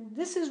meditation and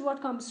this is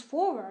what comes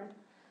forward,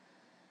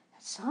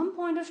 at some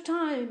point of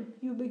time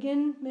you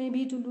begin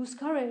maybe to lose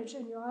courage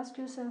and you ask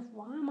yourself,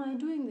 why am I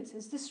doing this?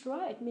 Is this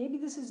right? Maybe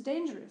this is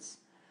dangerous.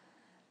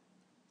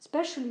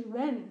 Especially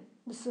when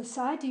the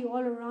society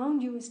all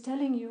around you is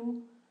telling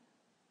you,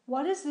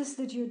 what is this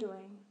that you're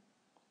doing?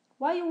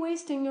 Why are you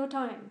wasting your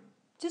time?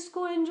 Just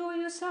go enjoy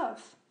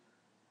yourself.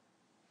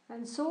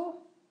 And so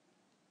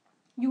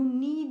you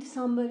need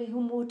somebody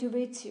who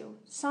motivates you,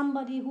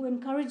 somebody who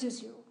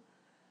encourages you.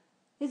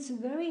 It's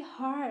very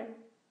hard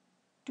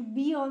to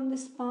be on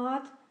this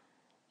path,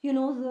 the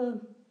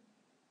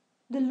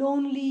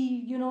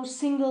lonely,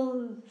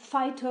 single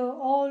fighter,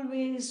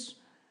 always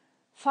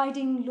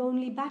fighting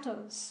lonely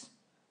battles.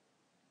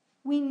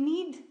 We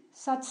need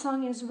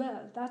satsang as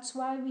well. That's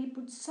why we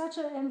put such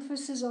an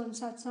emphasis on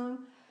satsang,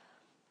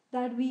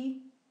 that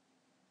we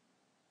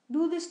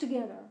do this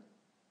together.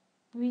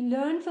 We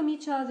learn from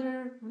each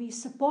other, we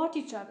support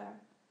each other.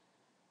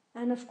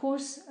 And of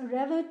course, a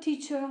revered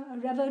teacher, a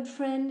revered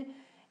friend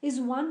is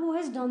one who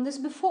has done this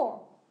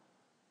before.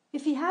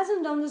 If he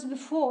hasn't done this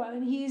before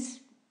and he is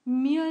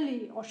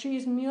merely or she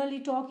is merely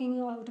talking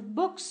out of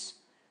books,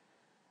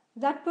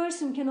 that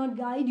person cannot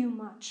guide you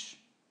much.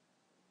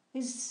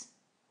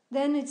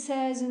 Then it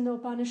says in the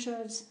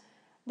Upanishads,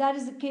 that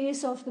is the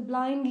case of the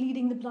blind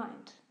leading the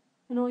blind.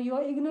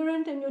 You're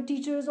ignorant and your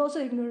teacher is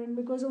also ignorant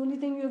because the only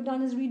thing you have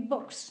done is read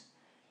books.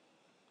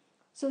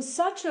 So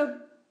such a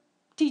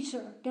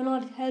teacher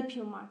cannot help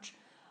you much.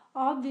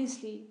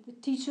 Obviously, the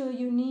teacher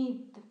you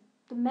need,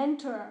 the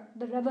mentor,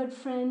 the revered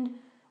friend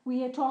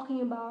we are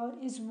talking about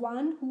is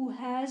one who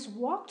has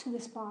walked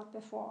this path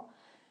before.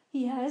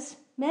 He has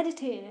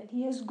meditated.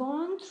 He has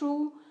gone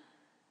through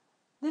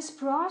this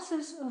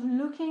process of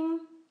looking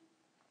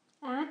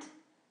at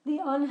the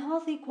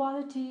unhealthy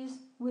qualities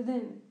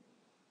within.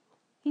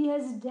 He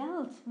has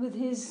dealt with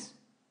his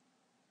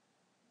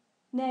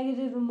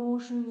negative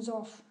emotions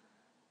of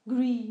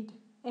greed,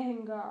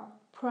 anger,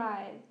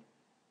 pride.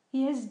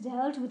 He has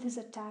dealt with his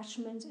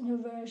attachments and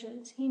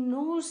aversions. He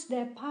knows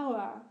their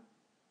power.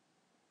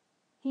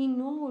 He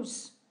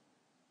knows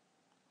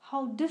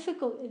how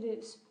difficult it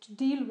is to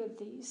deal with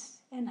these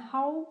and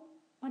how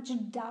much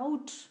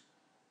doubt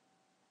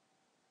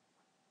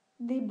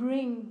they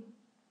bring,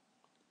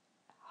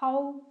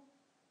 how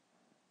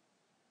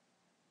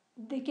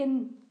they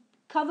can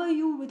cover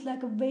you with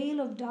like a veil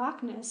of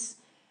darkness.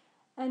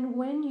 And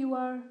when you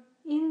are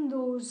in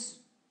those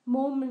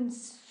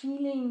moments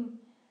feeling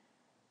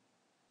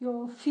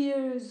your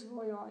fears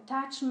or your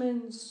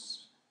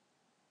attachments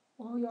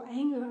or your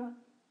anger,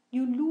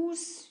 you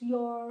lose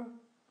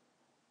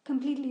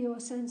completely your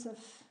sense of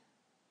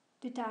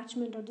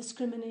detachment or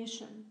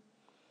discrimination.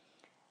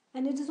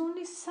 And it is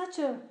only such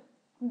a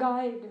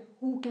guide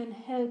who can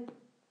help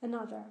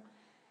another.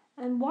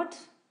 And what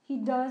he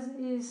does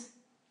is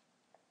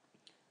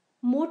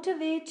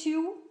motivate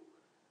you,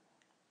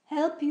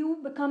 help you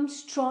become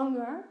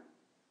stronger,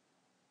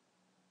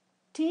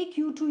 take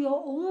you to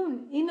your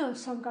own inner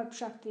sankalpa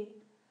shakti.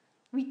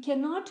 We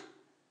cannot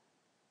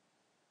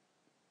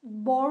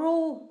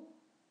borrow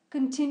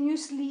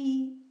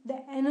continuously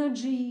the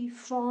energy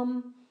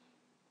from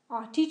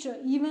our teacher,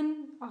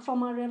 even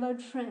from our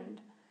revered friend.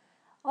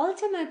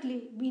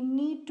 Ultimately, we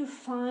need to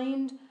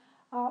find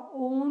our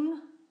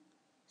own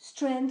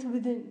strength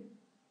within,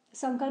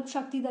 sankalpa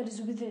shakti that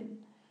is within.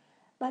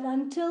 But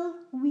until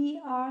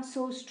we are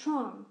so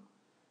strong,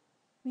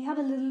 we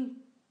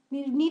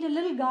need a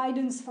little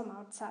guidance from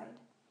outside.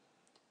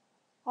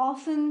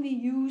 Often we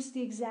use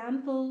the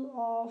example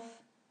of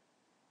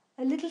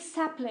a little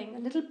sapling, a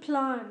little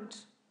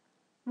plant,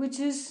 which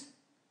is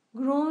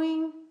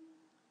growing,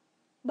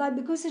 but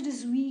because it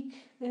is weak,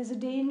 there's a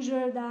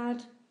danger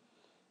that,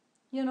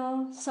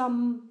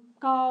 some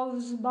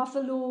cows,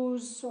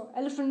 buffaloes, or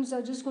elephants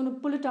are just going to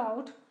pull it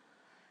out.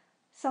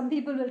 Some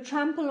people will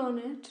trample on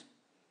it.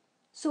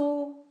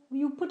 So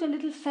you put a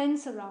little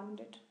fence around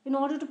it in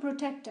order to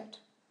protect it.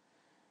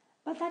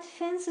 But that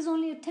fence is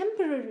only a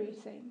temporary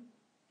thing.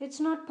 It's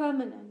not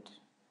permanent.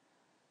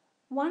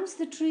 Once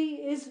the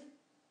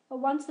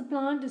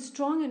plant is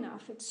strong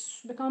enough,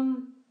 it's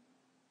become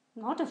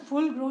not a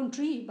full-grown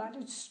tree, but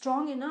it's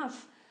strong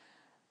enough.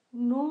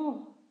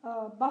 No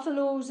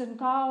buffaloes and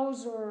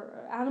cows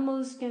or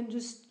animals can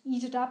just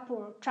eat it up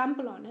or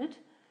trample on it.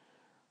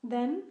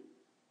 Then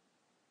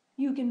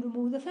you can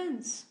remove the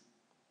fence.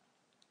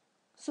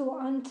 So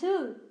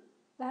until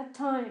that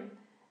time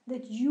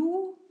that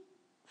you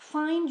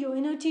find your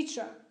inner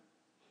teacher,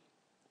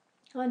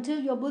 until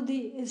your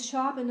buddhi is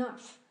sharp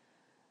enough,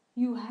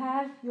 you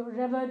have your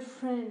revered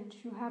friend,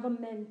 you have a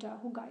mentor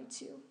who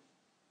guides you.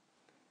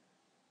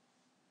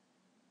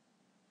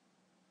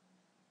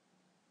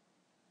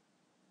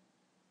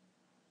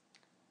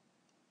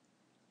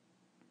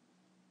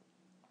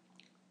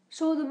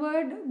 So the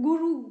word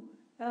guru,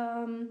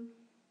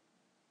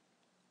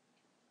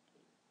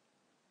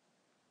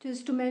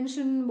 just to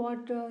mention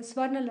what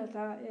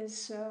Swarnalata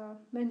is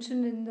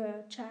mentioned in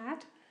the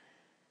chat,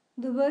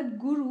 the word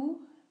guru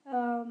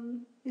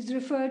is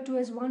referred to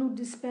as one who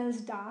dispels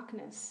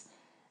darkness.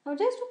 Now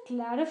just to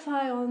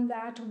clarify on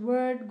that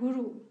word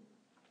guru,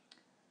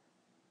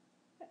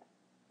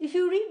 if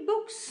you read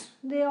books,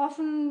 they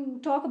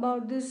often talk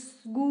about this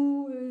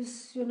Gu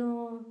is,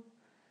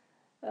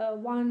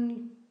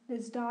 one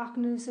is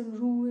darkness and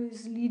Ru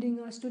is leading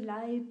us to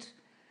light.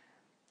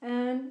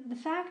 And the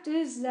fact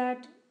is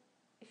that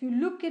if you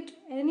look at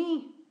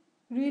any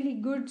really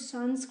good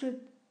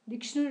Sanskrit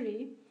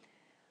dictionary,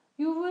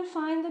 you will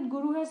find that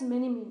Guru has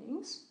many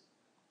meanings.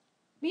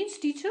 Means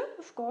teacher,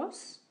 of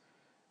course,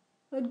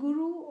 but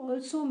Guru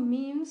also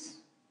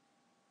means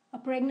a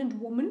pregnant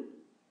woman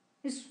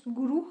is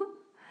Guru.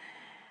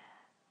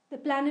 The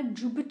planet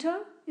Jupiter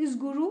is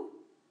Guru.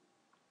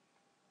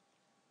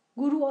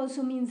 Guru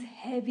also means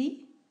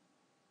heavy.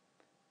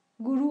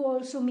 Guru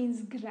also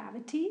means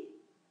gravity.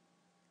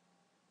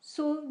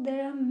 So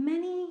there are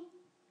many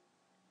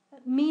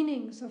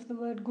meanings of the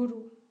word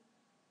Guru.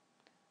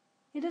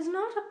 It is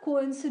not a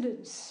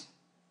coincidence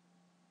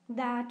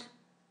that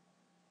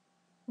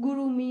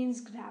Guru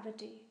means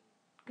gravity.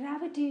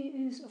 Gravity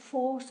is a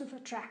force of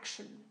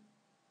attraction.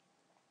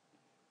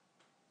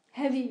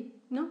 Heavy,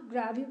 no?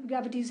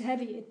 Gravity is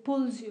heavy, it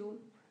pulls you.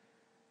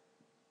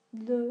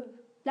 The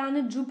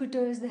planet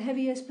Jupiter is the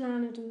heaviest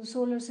planet in the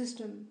solar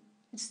system.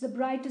 It's the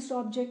brightest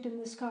object in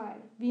the sky.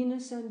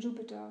 Venus and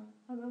Jupiter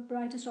are the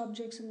brightest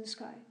objects in the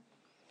sky.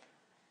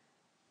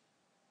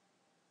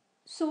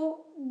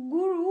 So,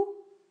 Guru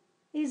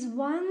is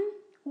one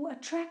who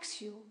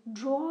attracts you,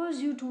 draws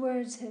you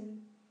towards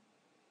him.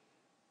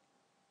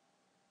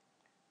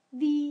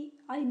 The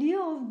idea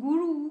of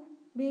Guru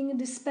being a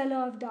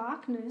dispeller of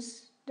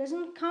darkness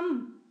doesn't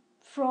come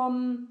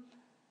from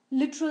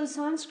literal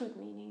Sanskrit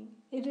meaning.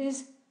 It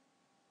is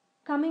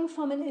coming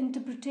from an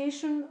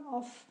interpretation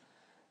of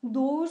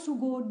those who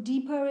go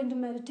deeper into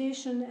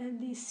meditation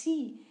and they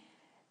see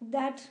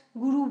that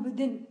Guru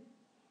within.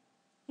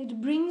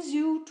 It brings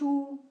you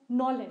to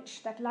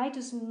knowledge. That light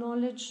is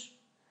knowledge.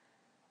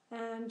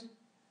 And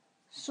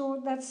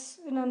so that's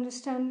an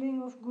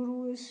understanding of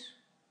Guru is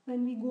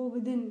when we go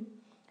within.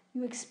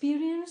 You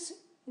experience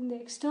in the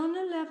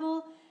external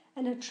level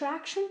an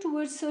attraction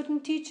towards certain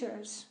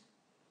teachers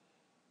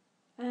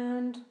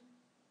and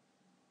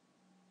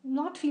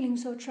not feeling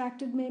so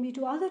attracted maybe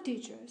to other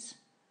teachers.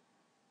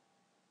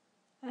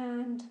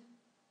 And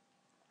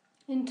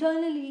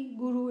internally,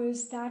 Guru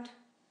is that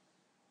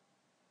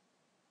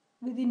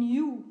within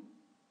you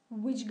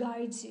which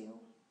guides you,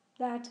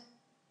 that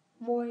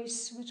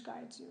voice which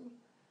guides you.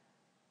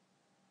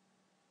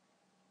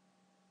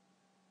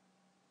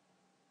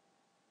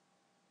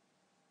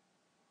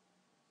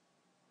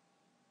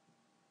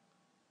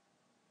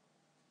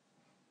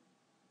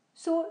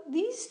 So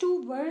these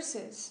two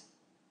verses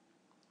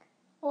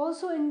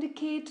also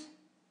indicate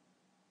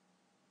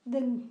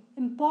the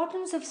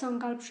importance of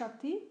sankalpa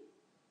shakti,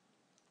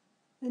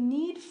 the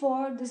need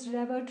for this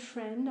revered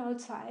friend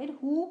outside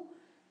who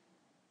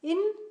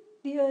in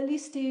the early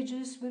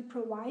stages will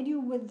provide you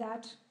with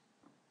that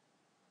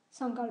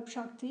sankalpa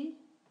shakti,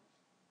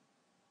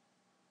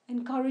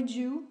 encourage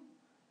you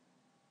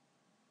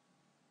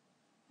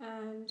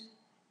and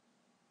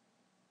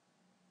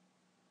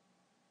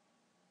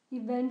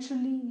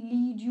eventually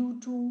lead you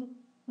to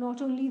not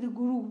only the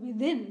Guru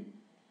within,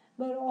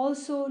 but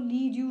also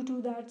lead you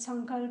to that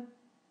sankalpa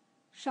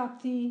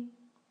shakti,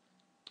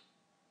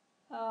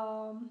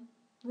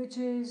 which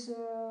is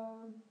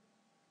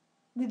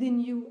within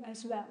you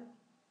as well.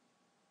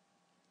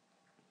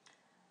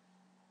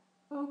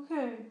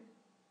 Okay,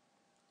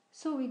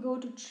 so we go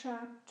to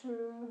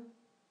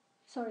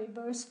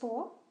verse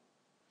 4.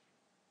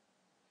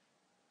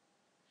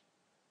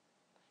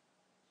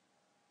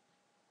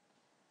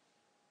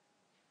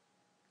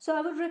 So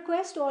I would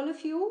request all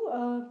of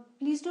you,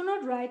 please do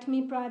not write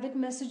me private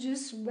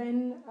messages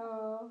when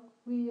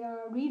we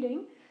are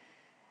reading.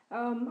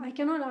 I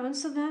cannot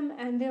answer them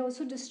and they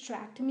also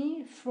distract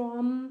me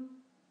from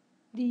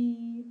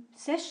the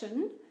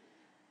session.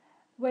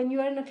 When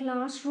you are in a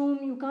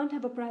classroom, you can't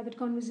have a private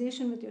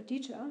conversation with your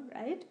teacher,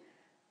 right?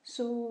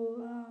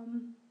 So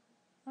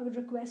I would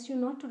request you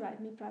not to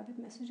write me private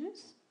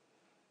messages.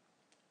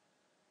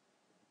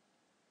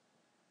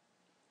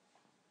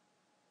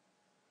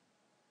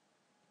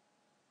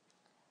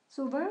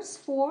 So verse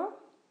 4,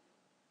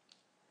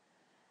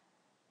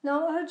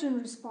 now Arjun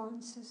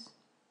responds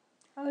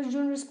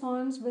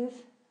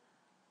with,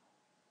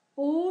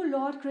 O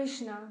Lord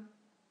Krishna,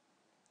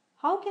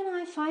 how can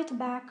I fight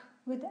back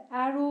with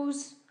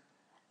arrows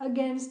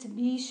against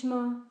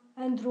Bhishma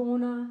and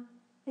Drona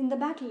in the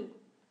battle?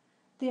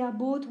 They are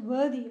both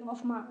worthy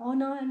of my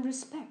honor and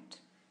respect,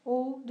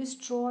 O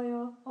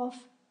destroyer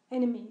of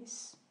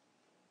enemies.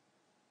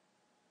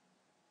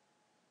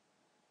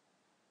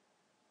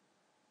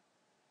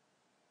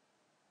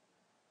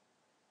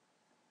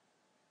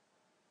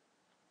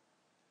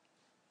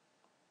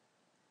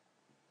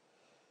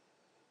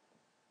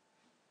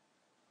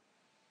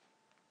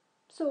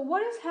 So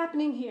what is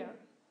happening here?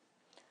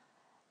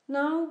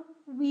 Now,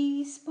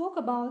 we spoke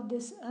about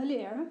this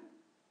earlier,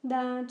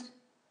 that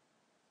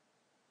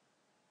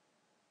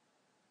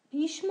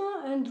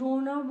Bhishma and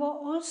Drona were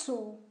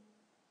also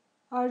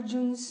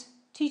Arjun's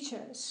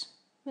teachers.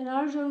 When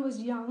Arjun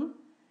was young,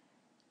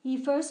 he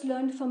first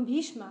learned from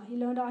Bhishma. He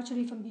learned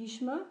archery from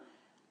Bhishma.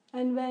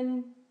 And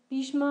when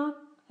Bhishma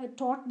had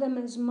taught them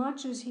as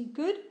much as he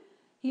could,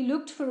 he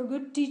looked for a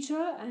good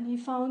teacher and he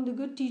found the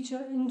good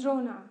teacher in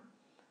Drona.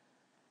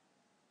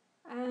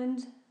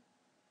 And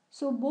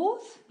so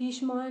both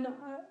Bhishma and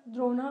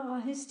Drona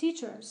are his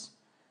teachers.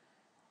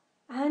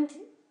 And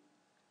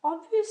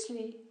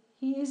obviously,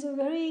 he is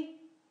very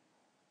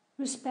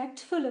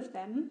respectful of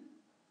them.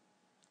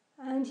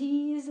 And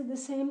he is at the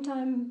same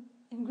time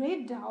in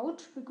great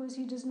doubt because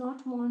he does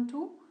not want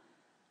to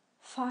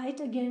fight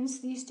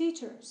against these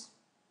teachers.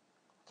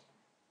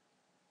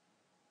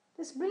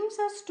 This brings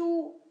us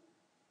to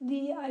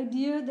the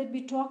idea that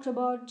we talked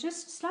about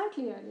just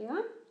slightly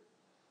earlier,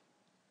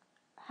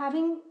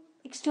 having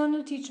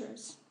external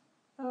teachers,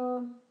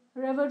 a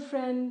revered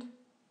friend,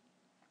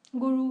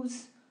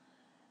 gurus.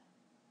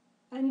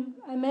 And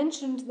I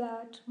mentioned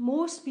that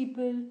most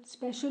people,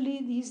 especially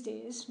these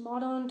days,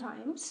 modern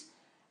times,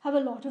 have a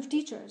lot of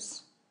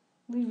teachers.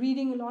 We're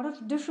reading a lot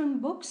of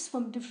different books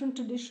from different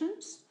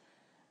traditions.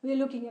 We're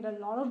looking at a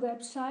lot of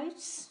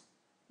websites,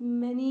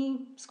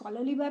 many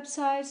scholarly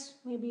websites,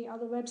 maybe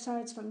other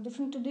websites from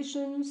different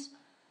traditions.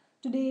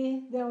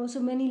 Today, there are also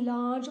many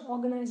large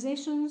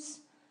organizations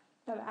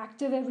that are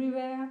active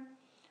everywhere.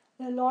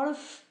 There are a lot of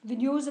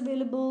videos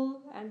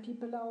available and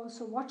people are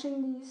also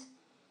watching these.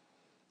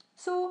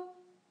 So,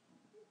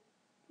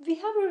 we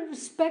have a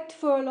respect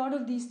for a lot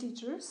of these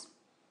teachers.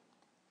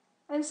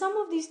 And some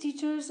of these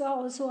teachers are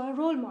also our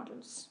role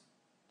models.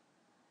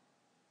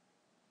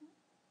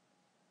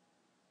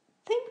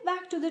 Think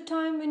back to the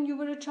time when you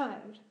were a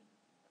child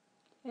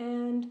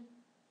and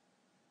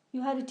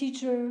you had a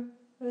teacher,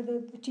 whether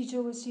the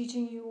teacher was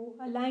teaching you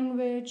a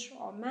language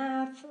or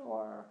math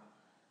or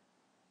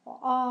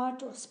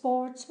art or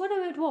sports,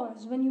 whatever it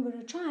was, when you were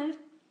a child,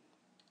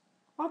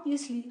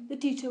 obviously the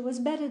teacher was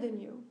better than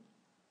you.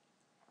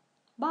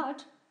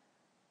 But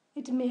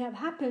it may have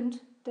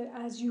happened that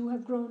as you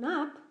have grown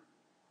up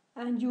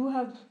and you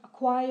have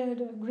acquired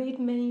a great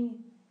many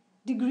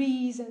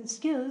degrees and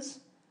skills,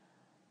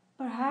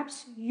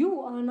 perhaps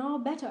you are now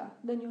better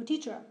than your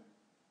teacher.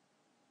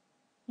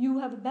 You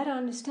have a better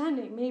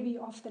understanding maybe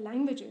of the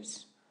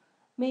languages.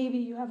 Maybe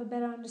you have a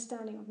better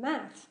understanding of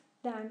math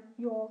than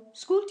your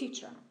school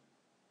teacher.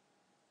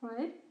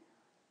 Right?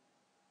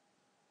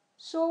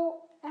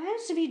 So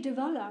as we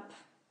develop,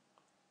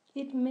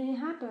 it may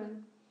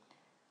happen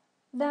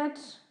that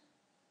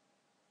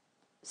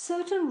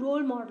certain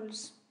role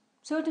models,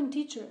 certain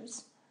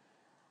teachers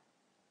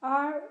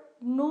are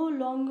no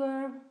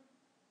longer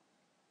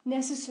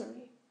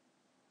necessary.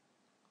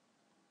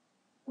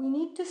 We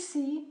need to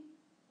see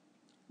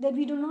that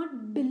we do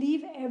not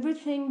believe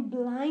everything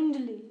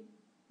blindly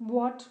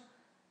what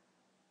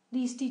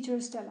these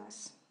teachers tell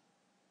us.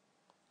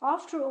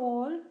 After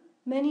all,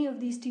 many of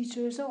these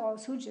teachers are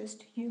also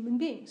just human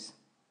beings,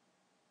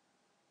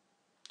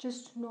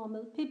 just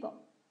normal people.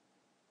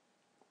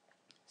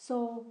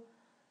 So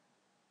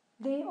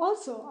they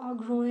also are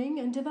growing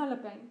and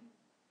developing.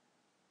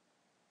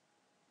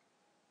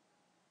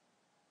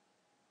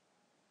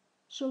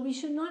 So we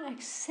should not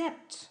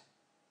accept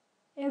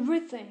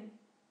everything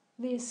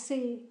they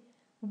say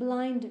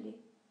blindly.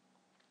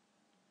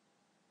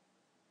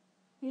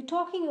 We're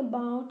talking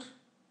about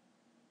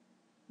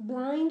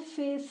blind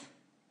faith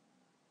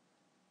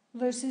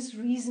versus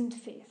reasoned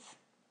faith.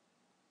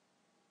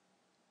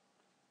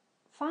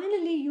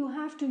 Finally, you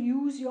have to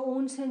use your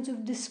own sense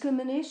of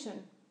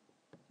discrimination,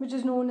 which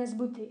is known as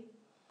buddhi.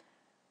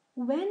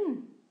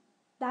 When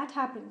that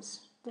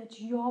happens,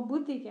 that your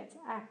buddhi gets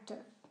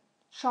active,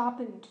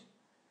 sharpened,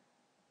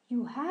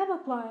 you have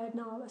acquired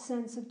now a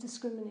sense of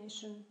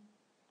discrimination,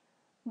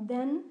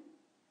 then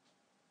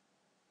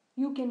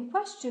you can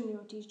question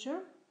your teacher,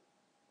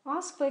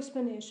 ask for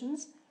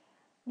explanations,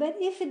 but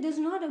if it does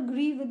not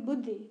agree with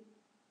buddhi,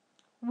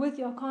 with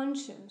your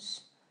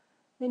conscience,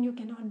 then you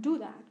cannot do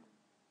that.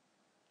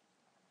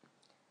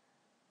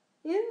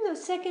 In the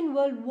Second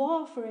World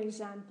War, for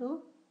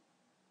example,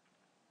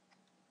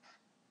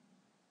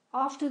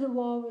 after the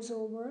war was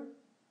over,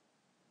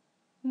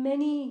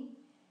 many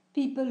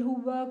people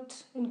who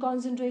worked in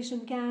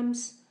concentration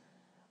camps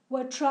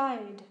were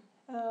tried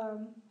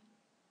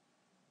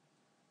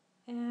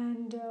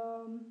and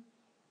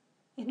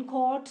in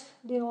court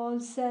they all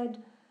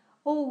said,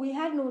 oh, we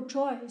had no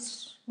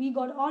choice, we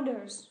got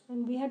orders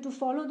and we had to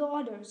follow the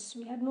orders,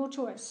 we had no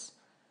choice.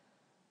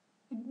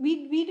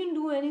 We didn't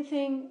do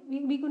anything,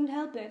 we couldn't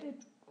help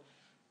it.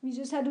 We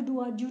just had to do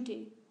our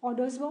duty.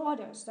 Orders were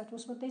orders, that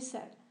was what they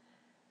said.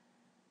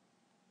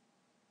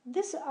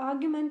 This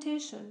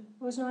argumentation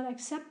was not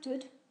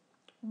accepted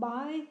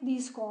by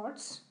these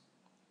courts,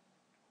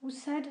 who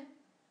said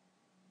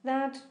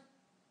that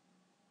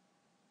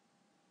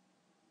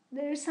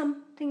there is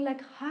something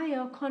like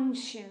higher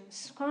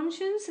conscience.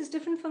 Conscience is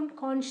different from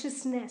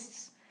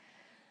consciousness.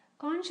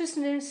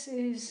 Consciousness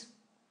is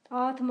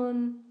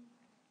Atman.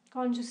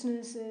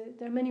 Consciousness,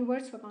 there are many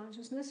words for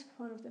consciousness.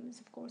 One of them is,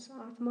 of course,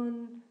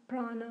 Atman,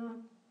 Prana.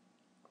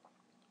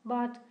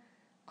 But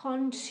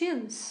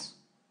conscience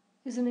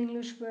is an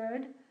English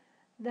word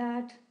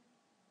that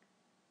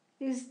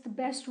is the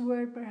best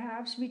word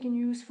perhaps we can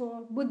use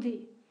for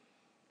buddhi.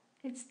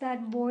 It's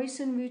that voice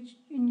in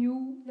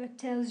you that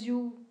tells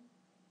you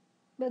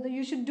whether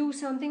you should do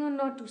something or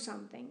not do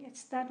something.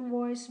 It's that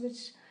voice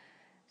which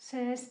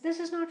says, this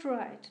is not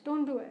right,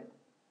 don't do it.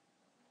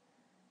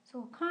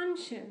 So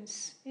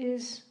conscience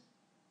is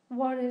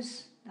what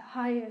is the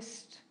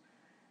highest.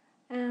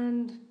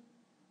 And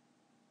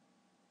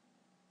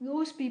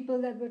those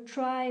people that were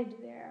tried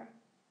there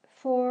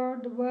for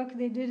the work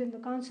they did in the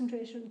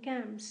concentration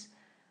camps,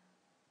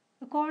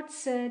 the court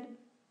said,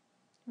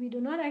 we do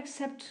not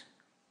accept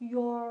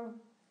your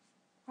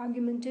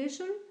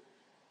argumentation.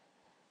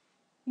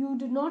 You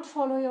did not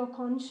follow your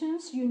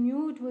conscience. You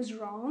knew it was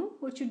wrong,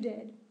 what you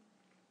did.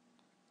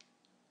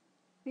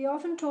 We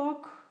often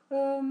talk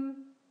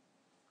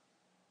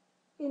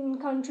in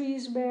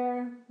countries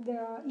where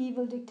there are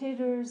evil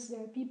dictators,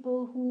 there are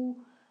people who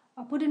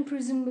are put in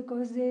prison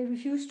because they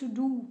refuse to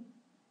do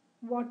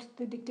what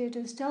the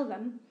dictators tell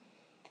them.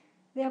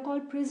 They are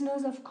called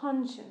prisoners of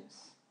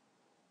conscience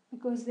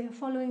because they are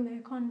following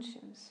their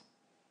conscience.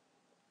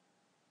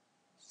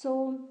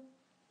 So,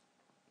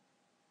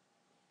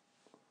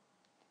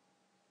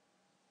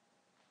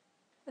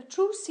 a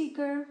true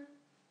seeker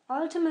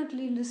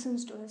ultimately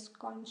listens to his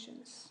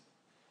conscience.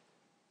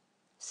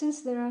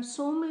 Since there are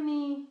so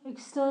many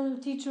external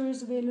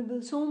teachers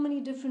available, so many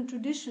different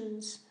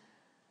traditions,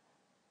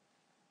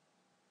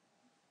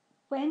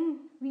 when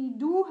we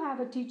do have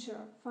a teacher,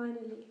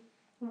 finally,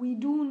 we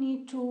do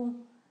need to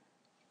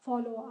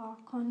follow our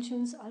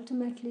conscience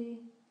ultimately,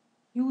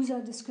 use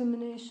our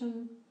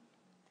discrimination,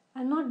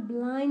 and not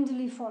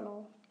blindly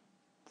follow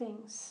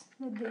things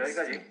that they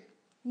Radhikaji? say.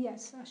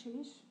 Yes,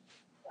 Ashish?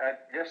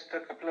 Just a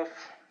couple of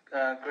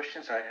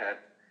questions I had.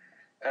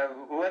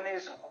 One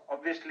is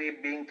obviously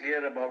being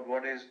clear about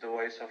what is the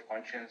voice of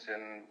conscience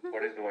and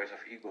what is the voice of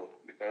ego,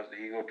 because the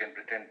ego can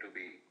pretend to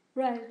be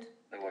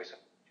the voice of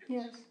conscience.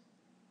 Yes.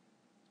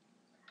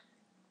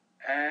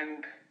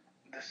 And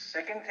the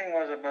second thing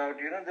was about,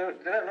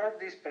 there are a lot of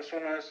these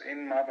personas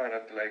in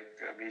Mahabharata, like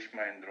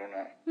Bhishma and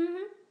Drona,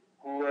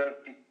 who were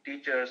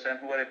teachers and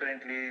who were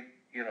apparently,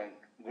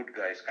 good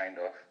guys, kind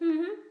of,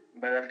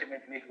 but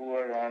ultimately who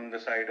were on the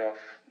side of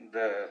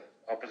the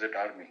opposite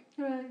army.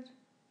 Right.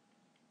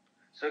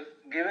 So,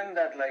 given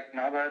that, like,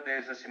 Mahabharata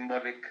is a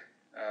symbolic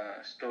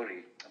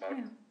story about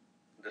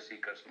the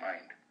seeker's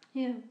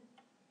mind,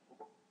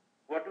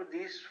 what do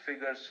these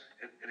figures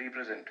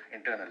represent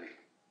internally?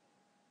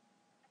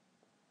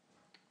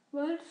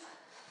 Well,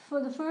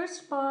 for the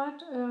first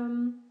part,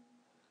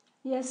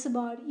 yes,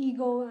 about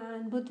ego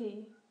and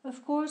buddhi.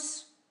 Of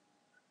course,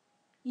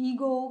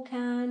 ego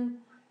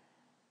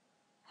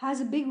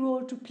has a big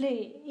role to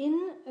play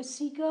in a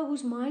seeker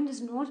whose mind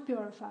is not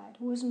purified,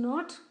 who is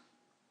not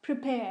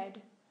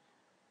prepared.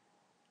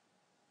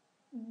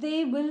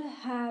 They will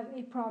have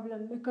a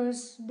problem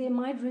because they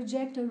might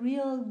reject a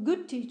real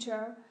good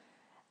teacher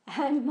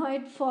and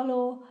might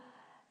follow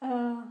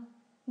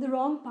the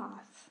wrong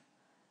path.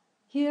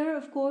 Here,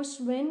 of course,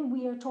 when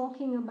we are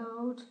talking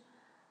about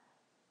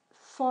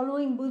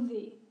following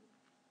buddhi,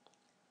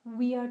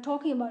 we are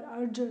talking about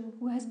Arjun,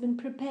 who has been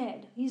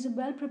prepared. He's a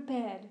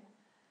well-prepared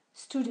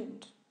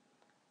student.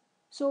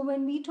 So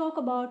when we talk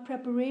about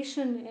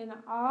preparation in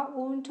our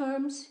own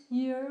terms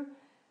here,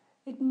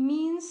 it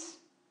means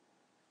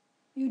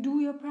you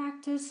do your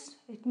practice.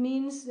 It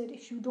means that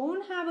if you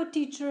don't have a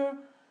teacher,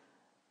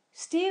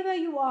 stay where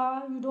you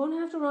are. You don't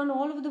have to run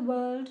all over the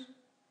world.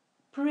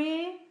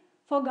 Pray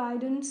for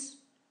guidance.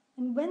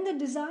 And when the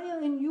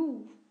desire in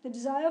you, the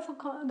desire for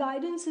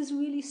guidance is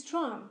really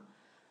strong,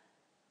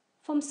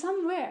 from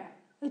somewhere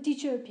a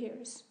teacher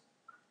appears.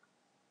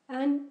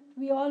 And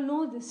we all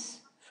know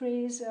this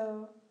phrase,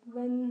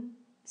 when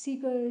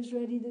seeker is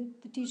ready,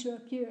 the teacher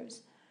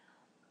appears.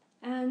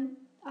 And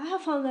I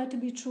have found that to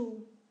be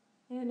true.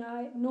 And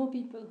I know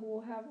people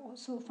who have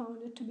also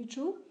found it to be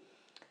true.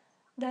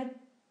 That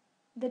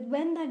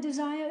when that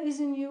desire is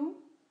in you,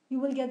 you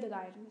will get the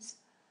guidance.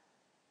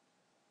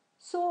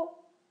 So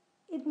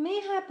it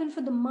may happen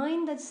for the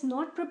mind that's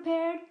not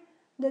prepared,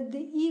 that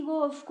the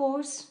ego, of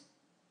course,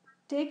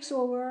 takes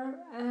over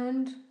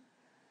and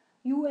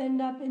you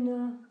end up in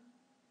a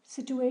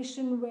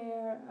situation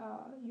where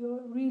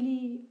you're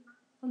really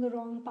on the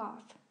wrong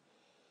path.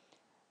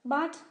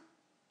 But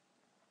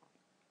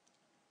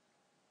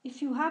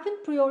if you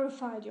haven't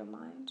purified your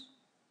mind,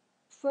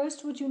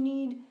 first what you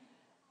need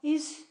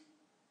is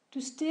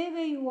to stay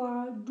where you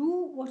are,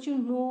 do what you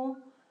know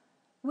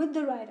with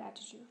the right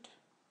attitude.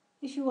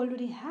 If you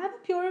already have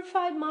a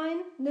purified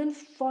mind, then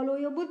follow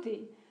your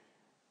buddhi.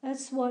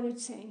 That's what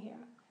it's saying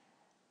here.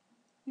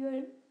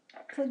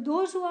 For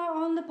those who are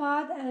on the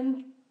path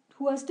and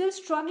who are still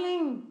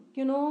struggling,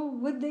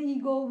 with the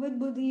ego, with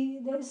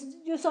buddhi,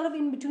 you're sort of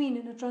in between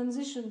in a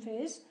transition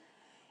phase.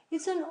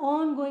 It's an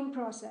ongoing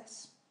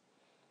process.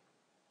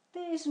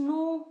 There is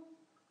no,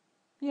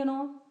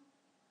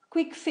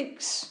 quick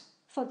fix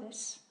for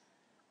this.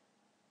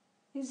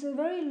 It's a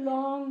very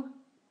long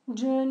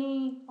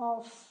journey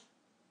of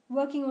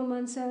working on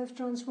oneself,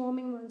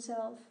 transforming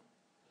oneself.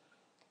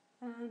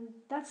 And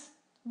that's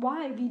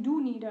why we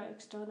do need an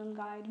external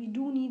guide. We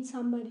do need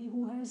somebody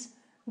who has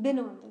been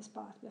on this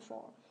path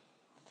before.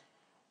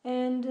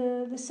 And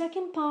the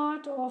second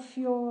part of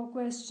your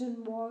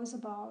question was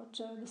about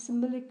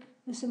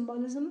the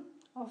symbolism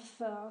of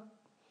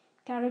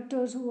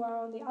characters who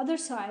are on the other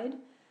side,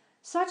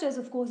 such as,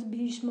 of course,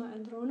 Bhishma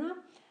and Drona.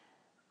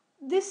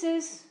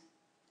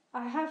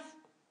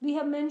 We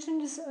have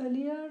mentioned this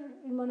earlier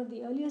in one of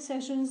the earlier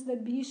sessions,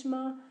 that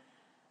Bhishma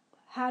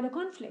had a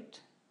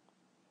conflict.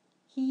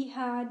 He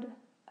had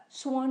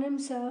sworn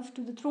himself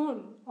to the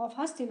throne of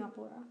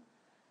Hastinapura,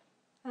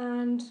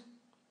 and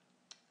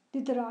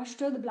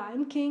Dhritarashtra, the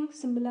blind king,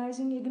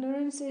 symbolizing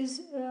ignorance,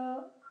 is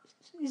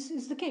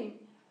the king.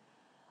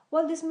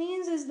 What this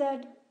means is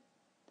that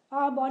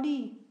our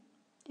body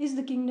is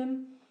the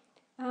kingdom,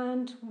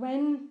 and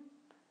when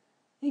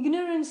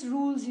ignorance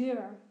rules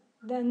here,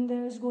 then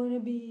there's going to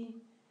be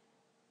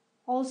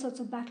all sorts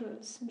of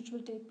battles which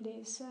will take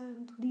place,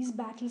 and these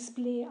battles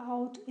play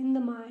out in the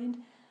mind.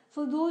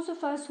 For those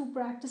of us who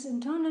practice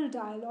internal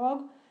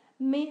dialogue,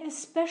 may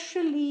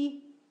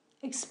especially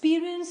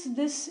experience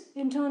this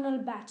internal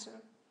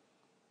battle.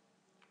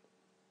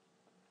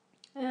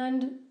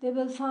 And they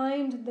will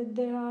find that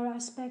there are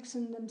aspects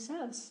in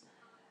themselves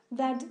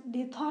that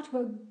they thought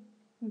were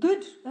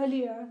good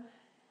earlier,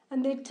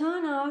 and they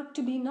turn out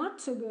to be not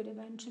so good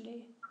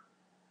eventually.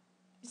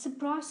 It's a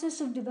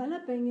process of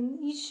developing. In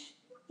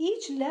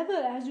each level,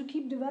 as you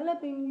keep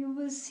developing, you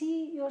will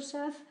see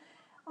yourself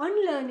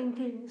unlearning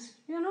things.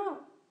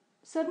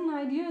 Certain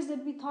ideas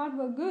that we thought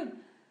were good.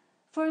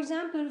 For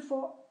example,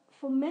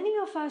 for many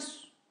of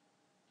us,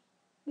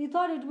 we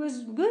thought it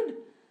was good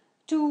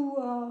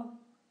to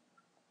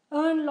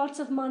earn lots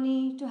of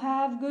money, to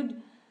have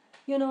good,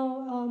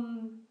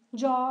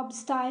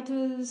 jobs,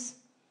 titles,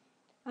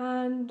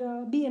 and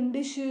be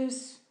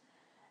ambitious.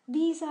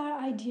 These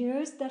are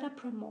ideas that are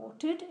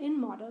promoted in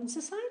modern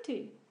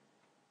society.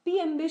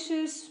 Be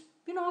ambitious,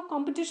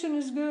 competition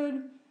is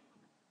good.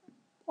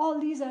 All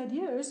these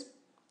ideas.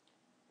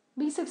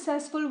 Be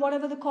successful,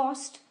 whatever the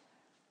cost.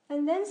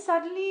 And then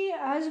suddenly,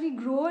 as we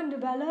grow and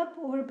develop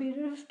over a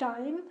period of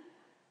time,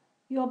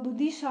 your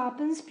buddhi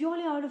sharpens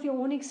purely out of your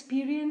own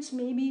experience,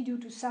 maybe due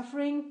to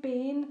suffering,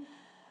 pain,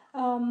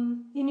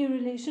 in your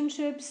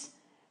relationships,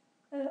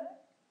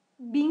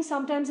 being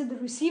sometimes at the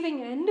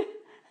receiving end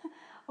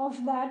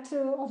of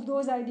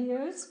those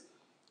ideas.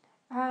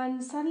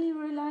 And suddenly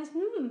you realize,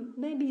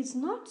 maybe it's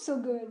not so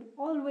good.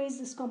 Always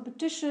this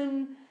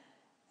competition,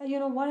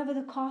 whatever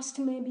the cost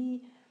may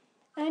be.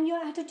 And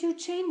your attitude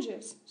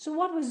changes. So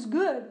what was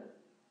good,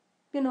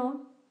 in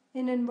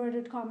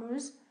inverted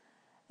commas,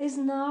 is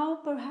now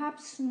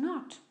perhaps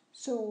not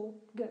so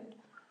good.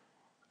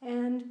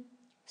 And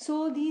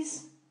so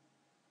these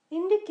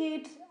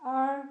indicate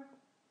our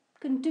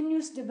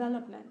continuous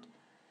development.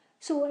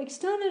 So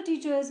external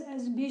teachers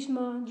as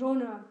Bhishma,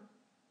 Drona,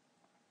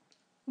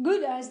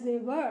 good as they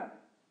were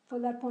for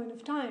that point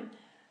of time,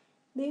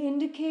 they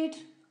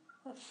indicate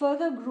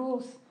further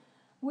growth,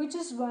 which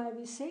is why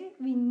we say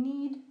we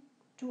need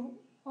to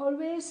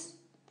always,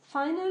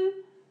 final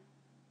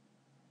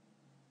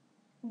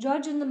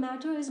judge in the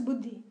matter is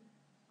buddhi.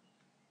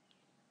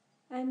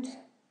 And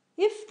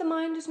if the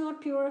mind is not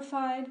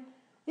purified,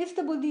 if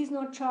the buddhi is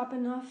not sharp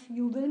enough,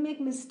 you will make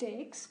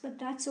mistakes, but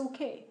that's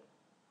okay.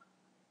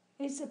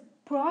 It's a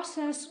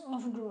process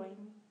of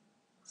growing.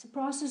 It's a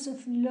process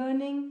of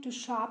learning to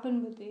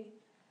sharpen buddhi.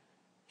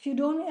 If you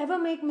don't ever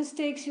make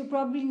mistakes, you're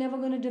probably never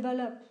going to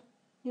develop,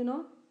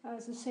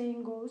 as the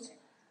saying goes.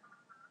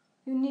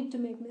 You need to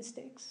make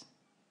mistakes.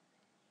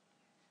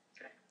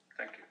 Okay,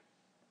 thank you.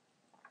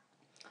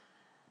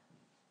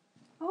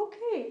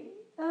 Okay.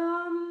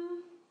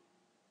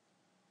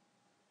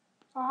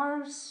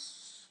 Our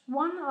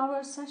 1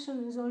 hour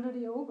session is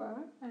already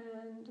over,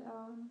 and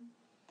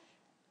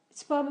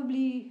it's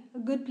probably a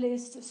good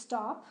place to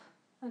stop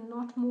and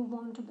not move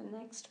on to the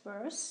next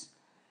verse.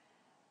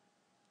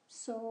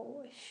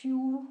 So if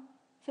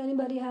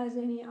anybody has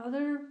any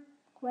other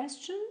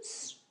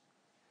questions,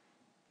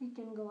 you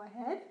can go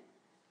ahead.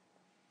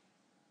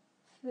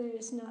 If there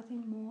is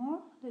nothing more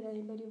that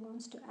anybody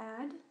wants to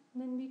add,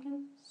 then we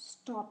can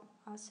stop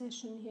our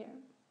session here.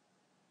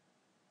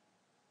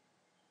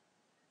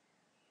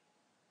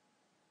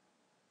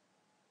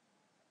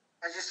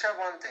 I just have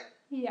one thing.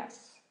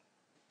 Yes.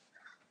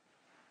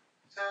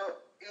 So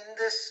in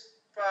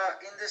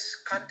this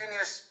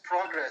continuous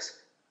progress,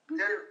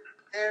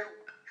 there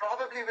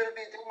probably there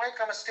might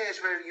come a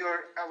stage where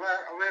you're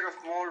aware of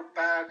more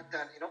bad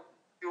than,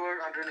 you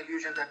were under an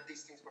illusion that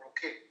these things were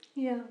okay.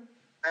 Yeah.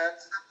 And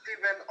suddenly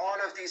when all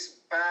of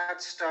these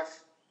bad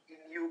stuff in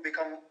you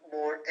become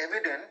more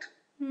evident,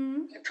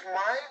 it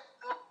might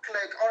look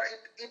like, or it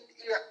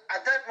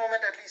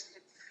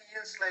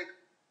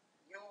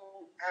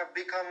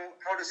become,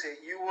 how to say,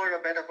 you were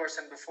a better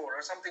person before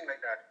or something like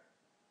that.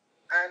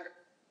 And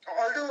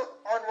although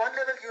on one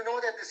level you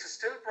know that this is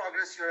still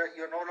progress,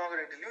 you're no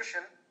longer in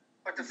delusion,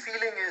 but the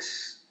feeling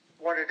is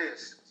what it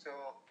is. So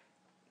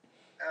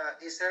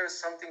is there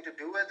something to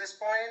do at this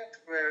point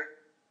where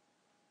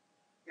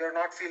you're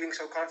not feeling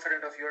so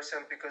confident of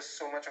yourself because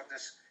so much of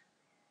this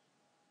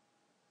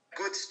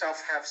good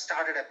stuff have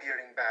started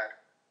appearing bad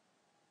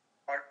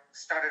or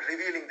started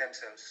revealing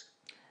themselves?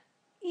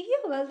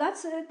 Yeah, well,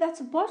 that's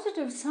a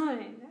positive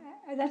sign.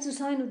 That's a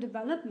sign of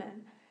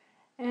development.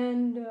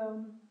 And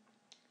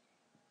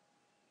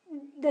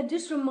that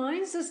just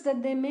reminds us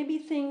that there may be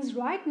things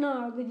right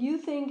now that you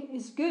think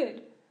is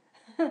good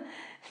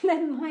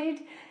that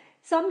might,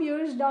 some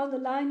years down the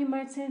line, you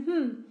might say,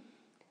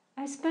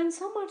 I spent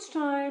so much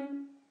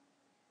time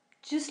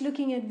just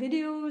looking at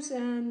videos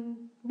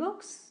and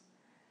books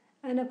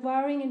and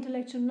acquiring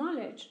intellectual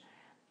knowledge.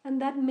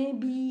 And that may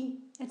be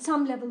at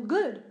some level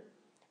good,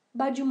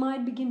 but you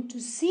might begin to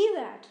see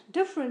that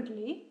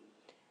differently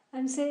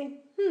and say,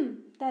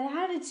 that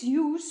had its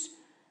use,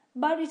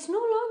 but it's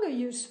no longer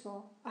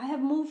useful. I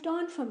have moved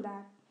on from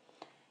that.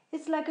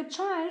 It's like a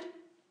child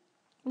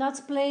that's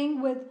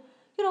playing with,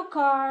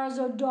 cars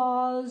or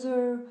dolls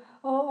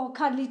or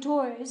cuddly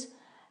toys.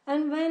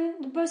 And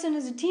when the person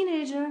is a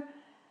teenager,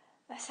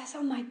 says,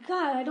 oh my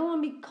God, I don't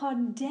want to be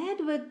caught dead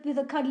with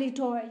a cuddly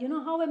toy. You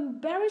know how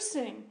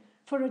embarrassing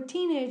for a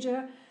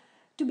teenager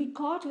to be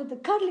caught with a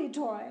cuddly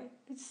toy.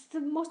 It's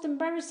the most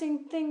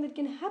embarrassing thing that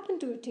can happen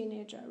to a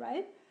teenager,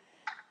 right?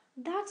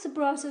 That's a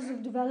process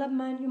of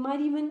development. You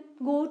might even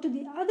go to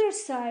the other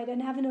side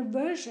and have an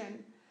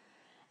aversion.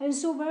 And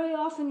so very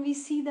often we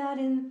see that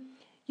in,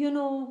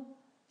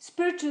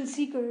 spiritual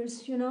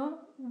seekers,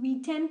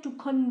 we tend to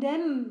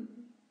condemn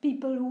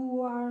people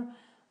who are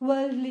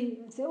worldly.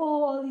 Say,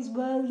 oh, all these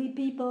worldly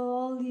people,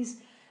 all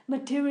these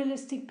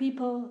materialistic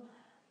people.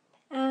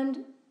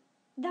 And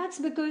that's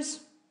because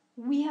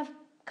we have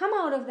come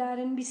out of that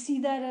and we see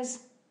that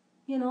as,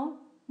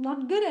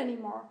 not good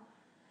anymore.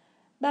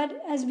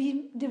 But as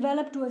we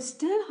develop to a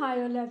still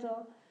higher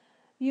level,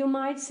 you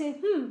might say,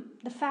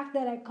 the fact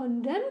that I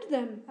condemned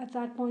them at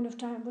that point of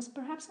time was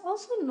perhaps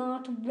also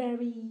not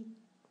very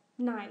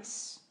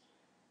nice.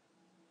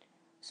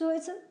 So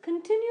it's a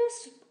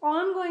continuous,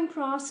 ongoing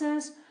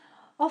process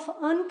of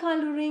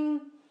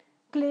uncoloring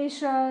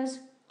kleshas,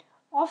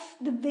 of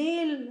the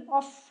veil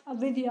of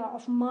avidya,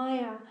 of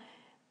maya,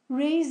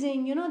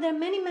 raising. There are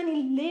many,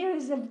 many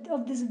layers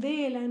of this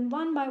veil, and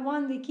one by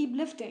one they keep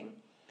lifting.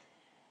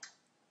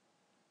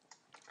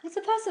 It's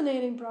a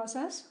fascinating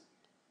process.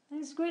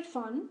 It's great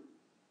fun.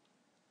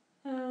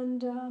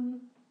 And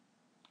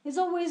it's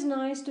always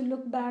nice to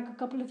look back a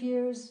couple of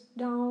years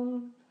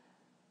down.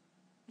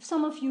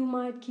 Some of you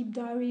might keep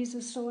diaries or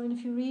so, and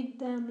if you read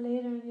them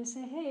later and you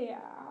say, hey,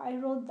 I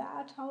wrote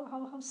that,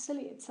 how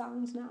silly it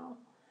sounds now.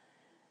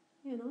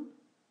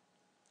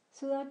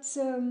 So that's,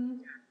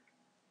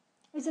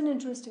 it's an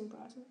interesting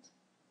process.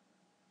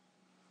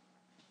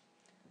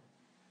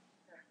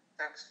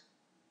 Thanks.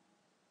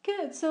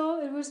 Good,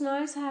 so it was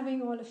nice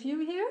having all of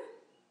you here,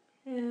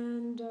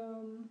 and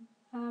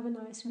have a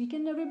nice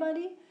weekend,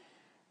 everybody.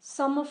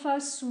 Some of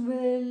us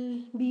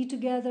will be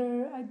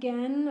together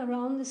again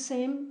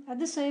at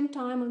the same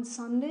time on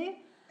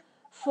Sunday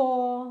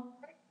for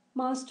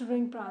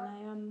mastering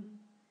pranayam.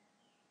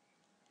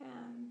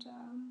 And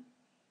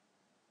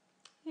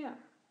yeah.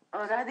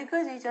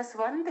 Radhikaji, just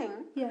one thing.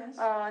 Yes.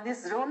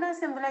 This Rona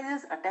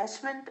symbolizes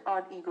attachment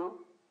or ego.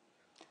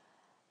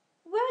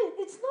 Well,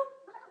 it's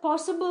not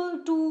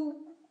possible to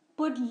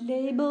put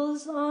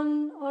labels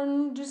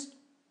on just,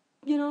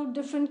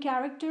 different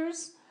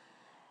characters.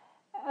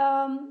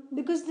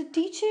 Because the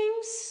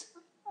teachings,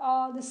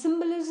 the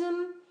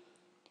symbolism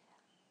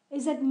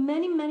is at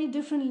many, many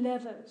different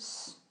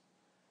levels.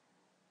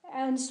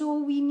 And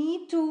so we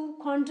need to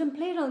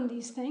contemplate on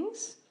these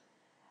things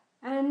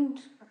and,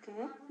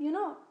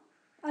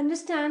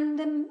 understand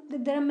them,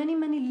 that there are many,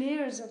 many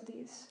layers of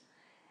these.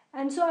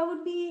 And so I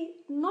would be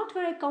not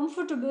very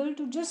comfortable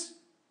to just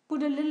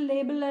put a little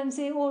label and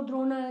say, oh,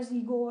 Drona is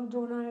ego, or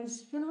Drona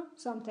is,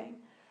 something.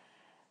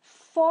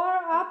 For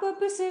our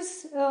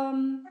purposes,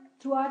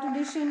 through our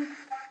tradition,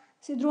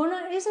 see,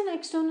 Drona is an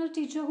external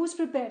teacher who's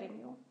preparing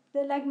you.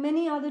 They're like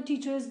many other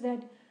teachers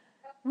that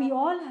we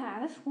all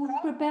have who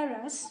prepare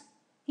us.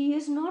 He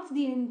is not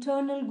the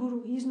internal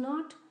guru. He is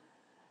not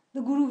the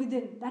guru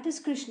within. That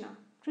is Krishna.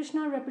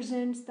 Krishna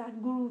represents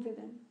that guru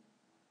within.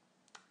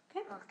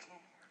 Okay? Okay.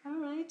 All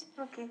right.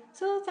 Okay.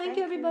 So thank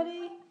you,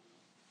 everybody.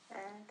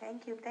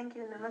 Thank you.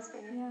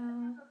 Namaste.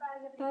 Yeah.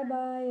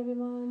 Bye-bye,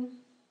 everyone.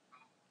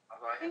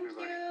 Bye-bye, Thank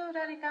everybody. you,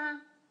 Radhika.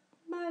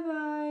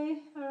 Bye-bye,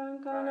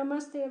 Aranka.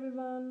 Namaste,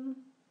 everyone.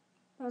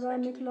 Bye-bye,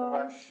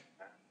 Miklosh.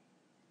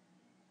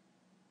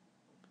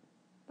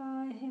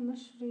 Bye,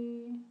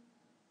 Hemashri.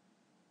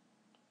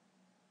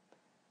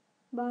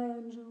 Bye,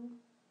 Anju.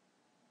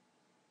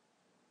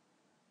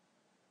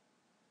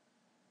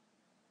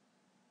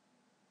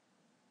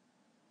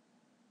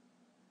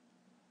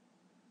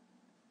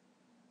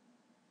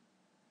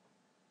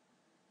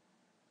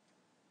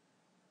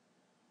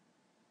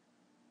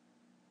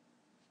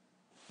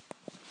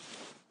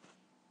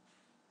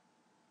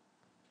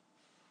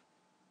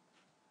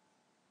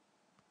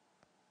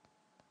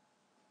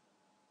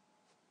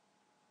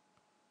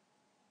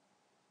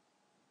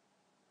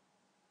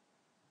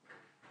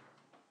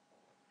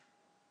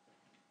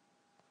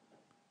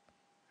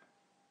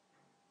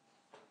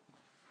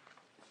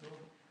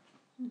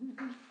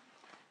 Mm-hmm.